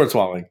 sword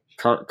swallowing,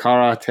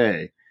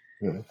 karate,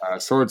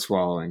 sword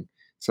swallowing.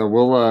 So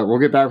we'll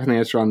get back with an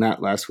answer on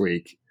that last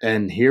week.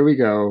 And here we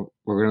go.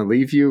 We're gonna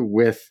leave you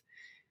with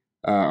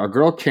our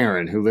girl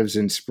Karen, who lives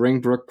in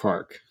Springbrook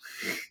Park,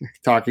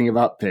 talking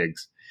about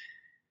pigs.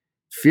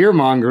 Fear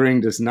mongering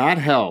does not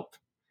help.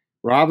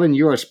 Robin,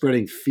 you are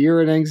spreading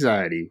fear and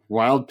anxiety.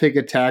 Wild pig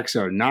attacks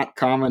are not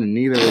common, and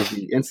neither is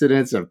the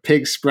incidence of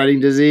pigs spreading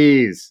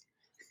disease.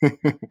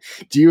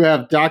 Do you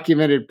have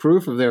documented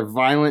proof of their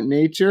violent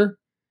nature?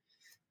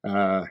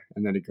 And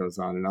then it goes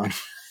on and on.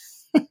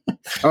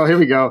 Oh, here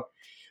we go.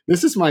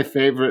 This is my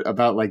favorite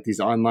about like these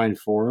online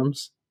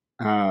forums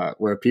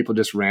where people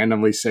just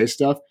randomly say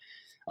stuff.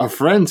 A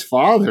friend's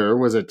father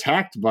was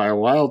attacked by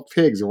wild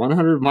pigs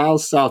 100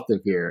 miles south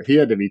of here. He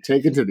had to be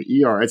taken to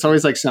the ER. It's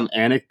always like some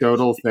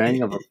anecdotal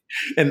thing of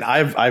and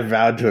I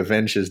vowed to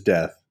avenge his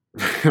death.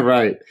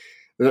 Right.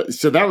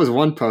 So that was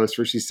one post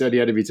where she said he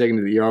had to be taken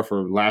to the ER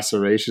for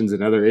lacerations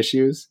and other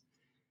issues.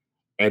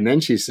 And then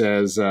she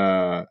says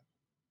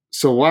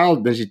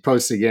then she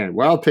posts again.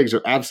 Wild pigs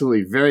are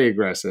absolutely very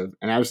aggressive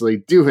and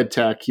absolutely do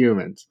attack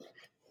humans.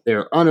 They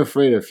are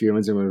unafraid of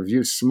humans and will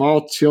view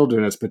small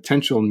children as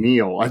potential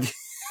meal.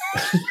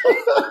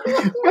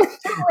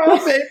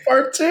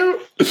 Part 2.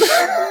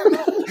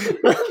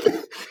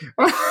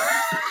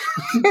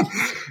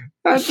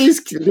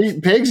 These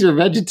pigs are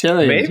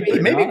vegetarians.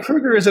 Maybe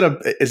Kruger is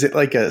it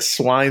like a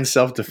swine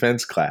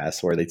self-defense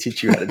class where they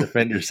teach you how to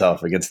defend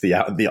yourself against the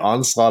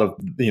onslaught of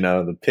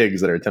the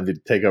pigs that are attempting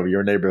to take over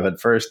your neighborhood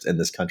first and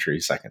this country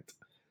second.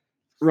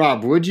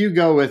 Rob, would you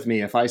go with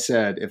me if I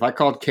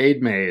called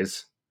Cade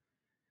Mays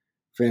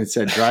and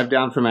said, drive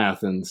down from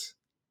Athens,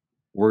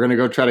 we're going to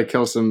go try to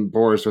kill some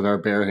boars with our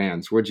bare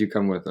hands? Would you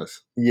come with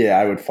us? Yeah,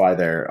 I would fly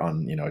there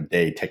on a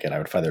day ticket. I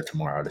would fly there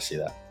tomorrow to see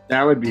that.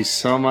 That would be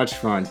so much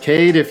fun.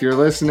 Cade, if you're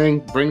listening,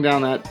 bring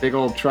down that big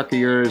old truck of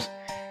yours.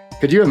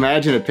 Could you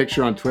imagine a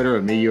picture on Twitter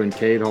of me, you, and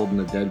Cade holding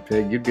a dead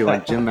pig? You'd be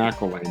like Jim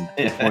McElwain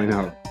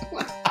 2.0.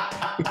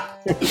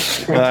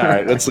 All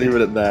right, let's leave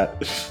it at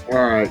that.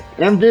 All right.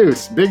 M.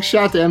 Deuce. Big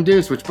shout to M.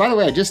 Deuce, which, by the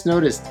way, I just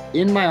noticed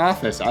in my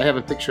office, I have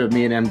a picture of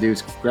me and M.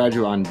 Deuce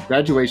on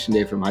graduation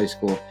day from high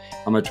school.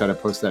 I'm going to try to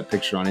post that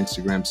picture on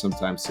Instagram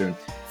sometime soon.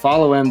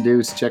 Follow M.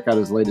 Deuce, check out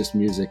his latest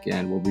music,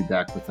 and we'll be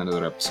back with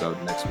another episode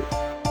next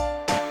week.